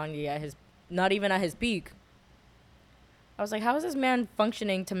recording Kanye at his, not even at his peak? I was like, how is this man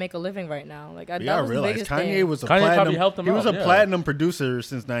functioning to make a living right now? Like, but that yeah, I was the realized biggest Kanye thing. was a Kanye probably platinum. helped him He was out, a yeah. platinum producer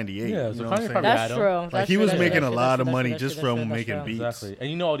since '98. Yeah, you so know Kanye what I'm saying? probably That's had him. true. Like That's he true, was that's making true, a that's lot true, of that's money true, just that's true, from that's making true. beats. Exactly, and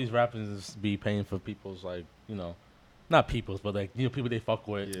you know all these rappers be paying for people's like not people's, but like people they fuck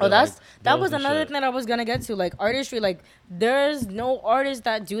with. Oh, that bills was and another shit. thing that I was gonna get to. Like artistry, like there's no artists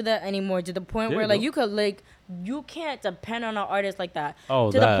that do that anymore. To the point Yeah, where like no. you could like you can't depend on an artist like that.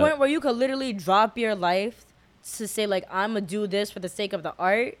 Oh, to that. the point where you could literally drop your life to say like I'm gonna do this for the sake of the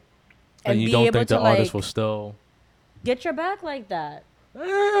art, and you be don't able think to the artist like will still? get your back like that.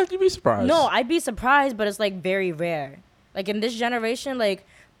 You'd be surprised. No, I'd be surprised, but it's like very rare. Like in this generation, like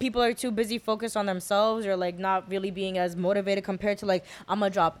people are too busy focused on themselves or like not really being as motivated compared to like I'm gonna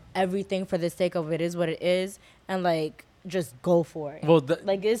drop everything for the sake of it is what it is and like just go for it. Well,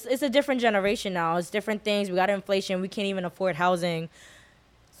 Like it's a different generation now. It's different things. We got inflation. We can't even afford housing.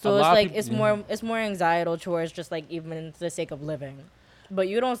 So A it's lot of like people- it's more anxietal towards just like even for the sake of living. But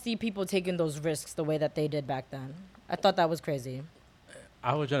you don't see people taking those risks the way that they did back then. I thought that was crazy.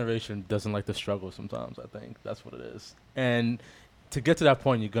 our generation doesn't like to struggle sometimes. I think that's what it is. And to get to that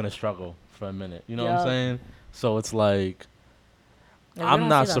point, you're gonna struggle for a minute. You know what I'm Yeah. saying? So it's like Yeah, we I'm don't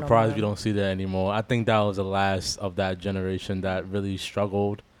not see that no surprised more. we don't see that anymore. I think that was the last of that generation that really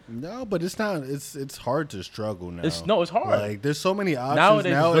struggled. No, but it's not. It's hard to struggle now. It's hard. Like there's so many options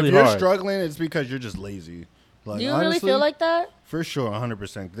Nowadays, now. it's really if you're hard. struggling, it's because you're just lazy. Like, Do you honestly, really feel like that? For sure,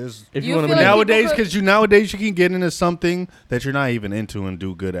 100%. There's If You you want to feel like nowadays people because nowadays you can get into something that you're not even into and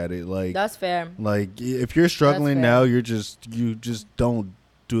do good at it. Like That's fair. if you're struggling fair. now, you just don't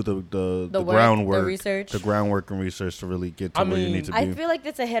do the work, groundwork, the research. the groundwork and research to really get to I where you mean, need to be. I feel like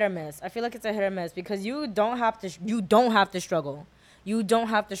it's a hit or miss. I feel like it's a hit or miss because you don't have to struggle. You don't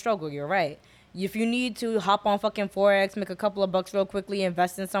have to struggle. You're right. If you need to hop on fucking Forex, make a couple of bucks real quickly,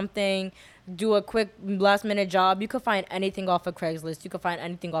 invest in something, do a quick last minute job, you could find anything off of Craigslist. You could find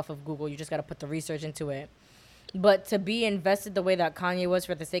anything off of Google. You just got to put the research into it. But to be invested the way that Kanye was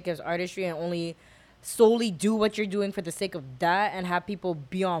for the sake of his artistry and only solely do what you're doing for the sake of that and have people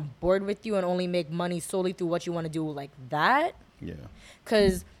be on board with you and only make money solely through what you want to do like that. yeah.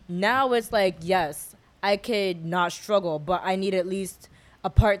 Because now it's like, yes, I could not struggle, but I need at least a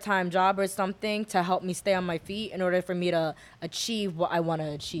part-time job or something to help me stay on my feet in order for me to achieve what I want to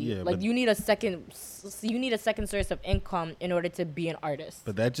achieve. Yeah, like but- you need a second source of income in order to be an artist.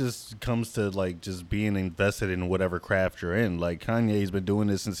 But that just comes to like just being invested in whatever craft you're in. Like Kanye's been doing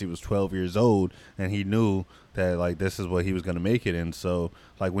this since he was 12 years old, and he knew that like this is what he was gonna make it in. So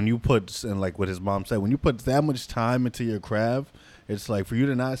like when you put and like what his mom said, when you put that much time into your craft, it's like for you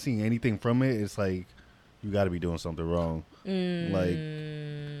to not see anything from it, it's like you got to be doing something wrong. Like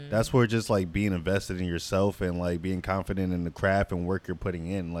that's where just like being invested in yourself and like being confident in the craft and work you're putting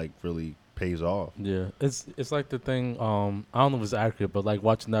in like really pays off. Yeah, it's like the thing. I don't know if it's accurate, but like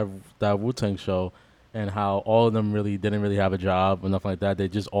watching that Wu-Tang show, and how all of them really didn't really have a job or nothing like that. They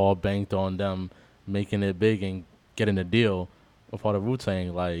just all banked on them making it big and getting a deal with all the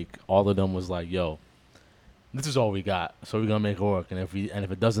Wu-Tang. Like all of them was like, "Yo, this is all we got, so we're gonna make it work. And if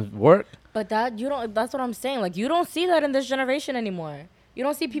it doesn't work, But that's what I'm saying. Like, you don't see that in this generation anymore. You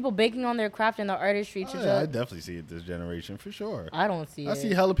don't see people baking on their craft and their artistry. Oh, yeah, I definitely see it this generation for sure. I don't see it. I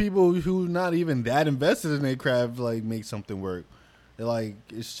see hella people who not even that invested in their craft like make something work. They're like,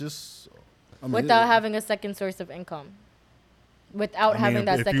 it's just without having a second source of income. Without having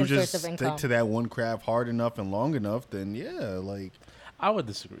that second source of income. If you just stick to that one craft hard enough and long enough, then yeah, like. I would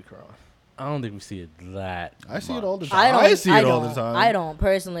disagree, Carl. I don't think we see it that I see much. it all the time. I see it all the time. I don't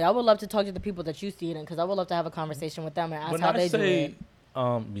personally. I would love to talk to the people that you see it in, because I would love to have a conversation with them and ask how they do it.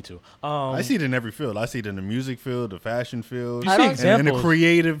 Me too. I see it in every field. I see it in the music field, the fashion field, You see examples. and the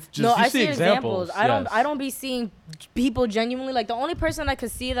creative. No, I see see examples. examples, I don't be seeing people genuinely. Like, the only person I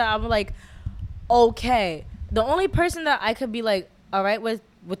could see that I'm like, okay. The only person that I could be like, all right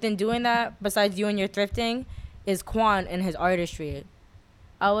within doing that, besides you and your thrifting, is Quan and his artistry.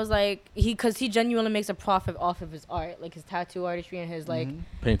 I was like, because he genuinely makes a profit off of his art, like his tattoo artistry and his like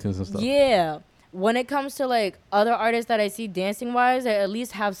paintings and stuff. Yeah. When it comes to like other artists that I see dancing wise, they at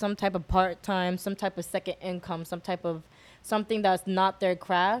least have some type of part time, some type of second income, some type of something that's not their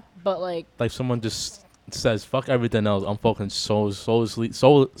craft, but like someone just says fuck everything else. I'm focusing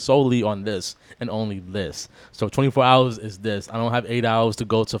solely on this and only this. So 24 hours is this. I don't have 8 hours to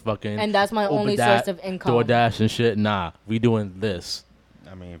go to fucking and that's my only source of income. DoorDash and shit. Nah, we doing this.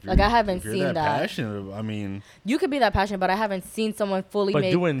 I mean, if like I haven't seen that. Passionate, I mean, you could be that passionate, but I haven't seen someone fully But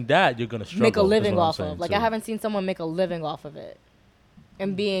doing that, you're gonna struggle. Make a living off of. Like too. I haven't seen someone make a living off of it,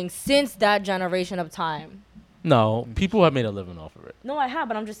 and being since that generation of time. No, people have made a living off of it. No, I have,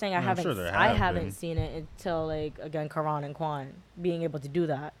 but I'm just saying I haven't. Sure I haven't seen it until like again, Karan and Quan being able to do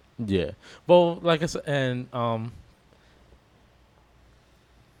that. Yeah, well, like I said, and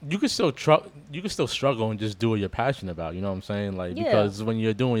you can still struggle and just do what you're passionate about. You know what I'm saying? Like because when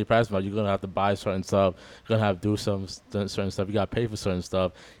you're doing what you're passionate about, you're gonna have to buy certain stuff. You're gonna have to do some certain stuff. You gotta pay for certain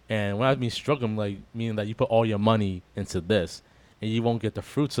stuff. And when I mean struggling, like meaning that you put all your money into this, and you won't get the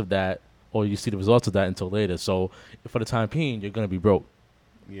fruits of that, or you see the results of that until later. So for the time being, you're gonna be broke.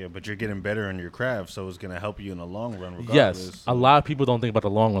 Yeah, but you're getting better in your craft, so it's gonna help you in the long run. Regardless. Yes, a lot of people don't think about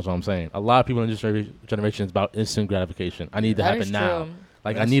the long run. Is what I'm saying. A lot of people in this generation is about instant gratification. I need to happen now.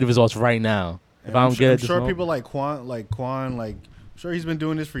 Like I need results right now. If I don't get it, I'm sure people like Quan, I'm sure he's been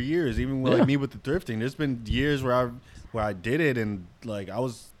doing this for years. Even with, like me with the thrifting, there's been years where I did it and like I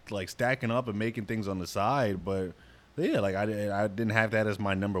was like stacking up and making things on the side, but yeah, like I didn't have that as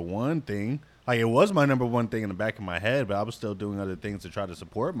my number one thing. Like it was my number one thing in the back of my head, but I was still doing other things to try to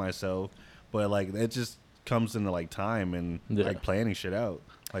support myself. But like it just comes into like time and like planning shit out.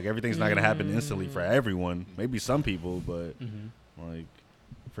 Like everything's not gonna happen instantly for everyone. Maybe some people, but like.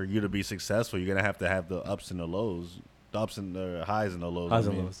 For you to be successful, you're gonna have the ups and the lows, the ups and the highs and the lows.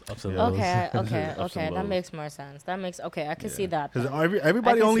 Ups and lows. Okay. That makes more sense. I can see that. Because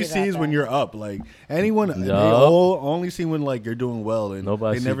everybody only sees when you're up. Like anyone, they all only see when like you're doing well, and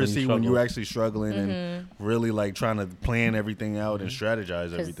they never see when you're actually struggling and really like trying to plan everything out and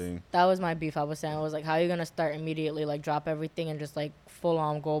strategize everything. That was my beef. I was saying, I was like, how are you gonna start immediately, like drop everything and just like full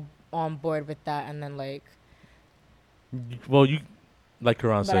on go on board with that, and then like. Well, you. Like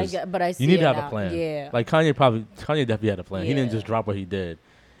Karan says, you need to have a plan. Yeah. Like Kanye definitely had a plan. He didn't just drop what he did.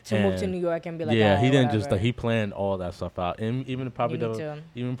 To move to New York and be like, he didn't just like he planned all that stuff out. And even probably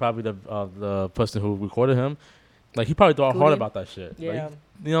the person who recorded him, like he probably thought hard about that shit. Yeah. Like,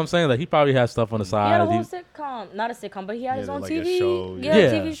 you know what I'm saying? Like he probably had stuff on the side. He had a whole sitcom, not a sitcom, but he had his own TV show.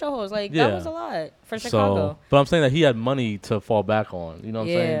 TV show host. Like that was a lot for Chicago. But I'm saying that he had money to fall back on. You know what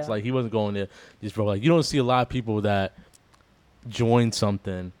I'm saying? It's like he wasn't going there just for like you don't see a lot of people that join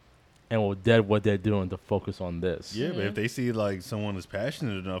something and will dead what they're doing to focus on this. Yeah, but if they see like someone is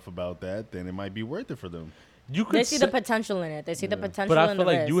passionate enough about that, then it might be worth it for them. They see the potential in it. They see the potential in it. But I feel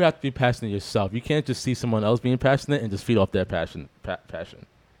like you have to be passionate yourself. You can't just see someone else being passionate and just feed off their passion.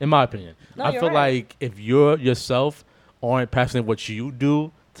 In my opinion. No, I feel like if you're yourself aren't passionate what you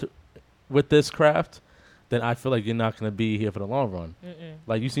do with this craft, then I feel like you're not going to be here for the long run.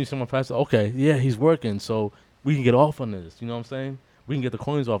 Like you see someone passionate, okay, yeah, he's working, so we can get off on this. You know what I'm saying? We can get the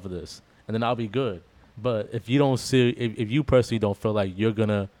coins off of this, and then I'll be good. But if you don't see, if you personally don't feel like you're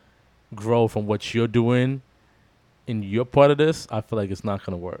gonna grow from what you're doing in your part of this, I feel like it's not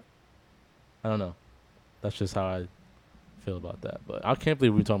gonna work. I don't know. That's just how I feel about that. But I can't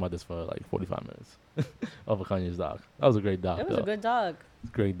believe we were talking about this for like 45 minutes of a Kanye's doc. That was a great doc. It was a good doc.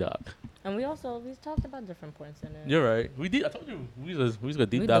 Great doc. And we talked about different points in it. You're right. We did. I told you we was gonna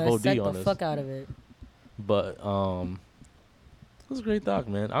deep We dive OD dissect on the this. fuck out of it. But it was a great doc,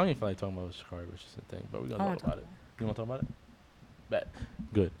 man. I don't even feel like talking about Sha'Carri Richardson thing, but we're gonna talk about it. You want to talk about it? Bet.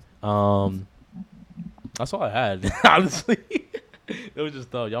 Good. That's all I had. Honestly, it was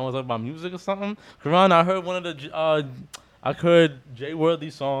just y'all want to talk about music or something? Karan, I heard one of the I heard Jay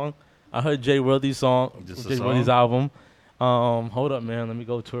Worthy's song. I heard Jay Worthy's song. Just a Jay song? Worthy's album. Hold up, man. Let me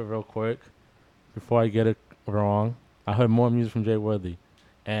go to it real quick before I get it wrong. I heard more music from Jay Worthy.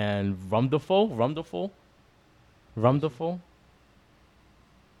 And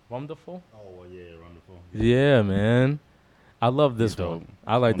Wonderful. Oh, yeah, wonderful. Yeah, man. I love this He's dope. one.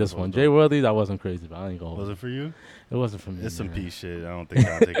 I like this Wonderful one. is Jay dope. Worthy, that wasn't crazy, but I ain't gonna. Was it for you? It wasn't for me. It's some man. P shit. I don't think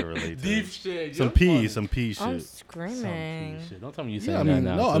Dante can relate to Deep it. shit. Some You're P funny. some P I'm shit. Some screaming. P shit. Don't tell me you saying Yeah, I that mean,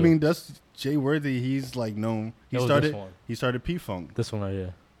 now. no, I too. mean that's Jay Worthy. He's like known. It was this one. He started P Funk. This one right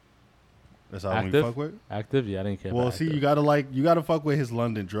here. That's all we Active? fuck with. Active? Yeah, I didn't care. Well, about see, Active. you gotta fuck with his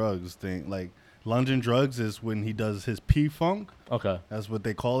London Drugs thing. Like London Drugs is when he does his P Funk. Okay. That's what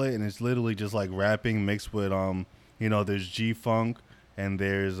they call it, and it's literally just like rapping mixed with there's G Funk and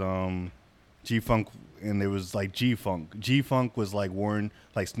there's G Funk, and there was like G Funk. G Funk was like Warren,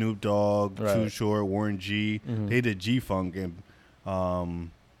 like Snoop Dogg, Right. Too Short, Warren G. Mhm. They did G Funk,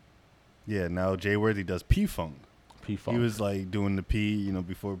 and now Jay Worthy does P Funk. P-Funk. He was like doing the P,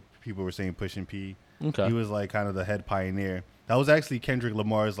 before people were saying pushing P. Okay. He was like kind of the head pioneer. That was actually Kendrick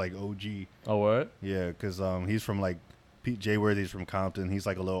Lamar's like OG. Oh, word? Yeah, because he's from like Jay Worthy's from Compton. He's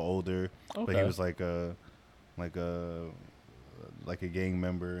like a little older, but he Okay. was like a gang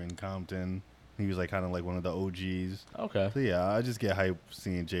member in Compton. He was like kind of like one of the OGs. Okay. So yeah, I just get hype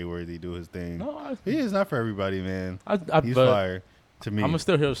seeing Jay Worthy do his thing. No, He is not for everybody, man. He's but fire to me. I'm gonna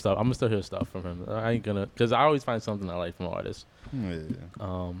still hear stuff. From him. I ain't gonna, cause I always find something I like from artists. Yeah.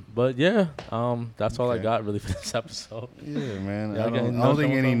 But yeah, that's all I Okay. got really for this episode. Yeah, man. Y'all I got don't nothing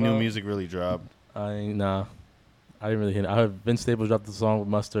think to any talk new about? music really dropped. I didn't really hear it. I heard Vince Staples dropped the song with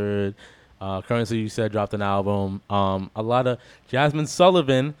Mustard. Currency, you said, dropped an album. A lot of Jasmine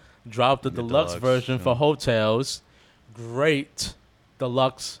Sullivan dropped the deluxe version for Hotels. Great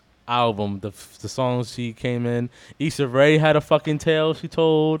deluxe album. The songs she came in. Issa Rae had a fucking tale she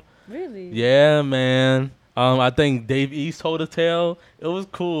told. Really? Yeah, man. I think Dave East told a tale. It was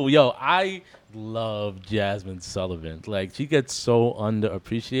cool. Yo, I love Jasmine Sullivan. Like, she gets so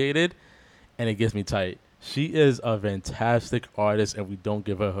underappreciated, and it gets me tight. She is a fantastic artist, and we don't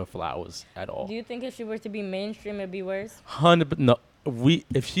give her flowers at all. Do you think if she were to be mainstream, it'd be worse? 100%. No,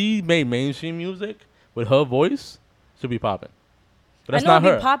 if she made mainstream music with her voice, she'll be popping. But that's I know not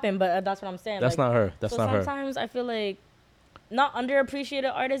it'd her. be popping, but that's what I'm saying. That's like, not her. That's so not her. sometimes I feel like not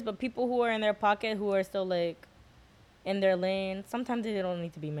underappreciated artists, but people who are in their pocket who are still like in their lane. Sometimes they don't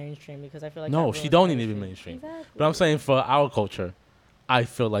need to be mainstream because I feel like No, that she ruins don't need to artistry. be mainstream. Exactly. But I'm saying for our culture, I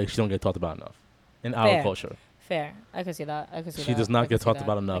feel like she don't get talked about enough in our Fair. culture. Fair. I can see that. I can see that. She does I not can get see talked that.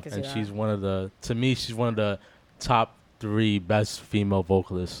 about I enough, can see and that. she's one of the top 3 best female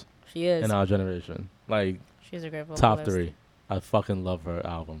vocalists She is. in our generation. Like, She's a great vocalist. top 3. I fucking love her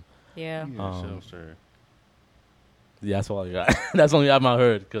album. Yeah. Yeah, that's all I got. That's the only album I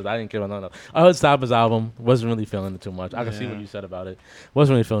heard because I didn't care about none of it. I heard Saba's album. Wasn't really feeling it too much. I can see what you said about it.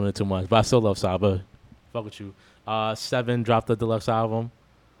 Wasn't really feeling it too much, but I still love Saba. Fuck with you. 7 dropped the deluxe album.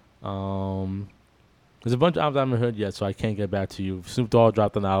 There's a bunch of albums I haven't heard yet, so I can't get back to you. Snoop Dogg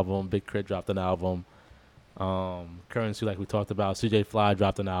dropped an album. Big Crit dropped an album. Currency, like we talked about. CJ Fly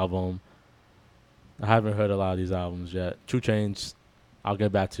dropped an album. I haven't heard a lot of these albums yet. True Change, I'll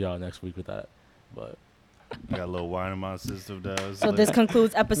get back to y'all next week with that. But I got a little wine in my system. So this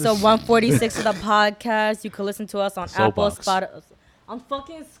concludes episode 146 of the podcast. You can listen to us on Apple, Soapbox. Spotify. I'm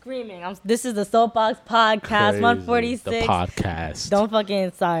fucking screaming. This is the Soapbox Podcast, crazy. 146. The podcast. Don't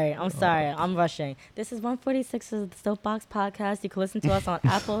fucking, sorry. I'm sorry. I'm rushing. This is 146 of the Soapbox Podcast. You can listen to us on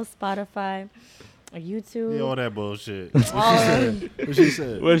Apple, Spotify, or YouTube. Yeah, all that bullshit. Um, What she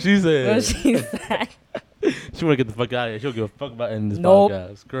said? What she said? what she said. She want to get the fuck out of here. She don't give a fuck about ending this Nope.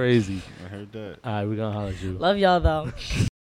 podcast. Crazy. I heard that. All right, we're going to holler at you. Love y'all, though.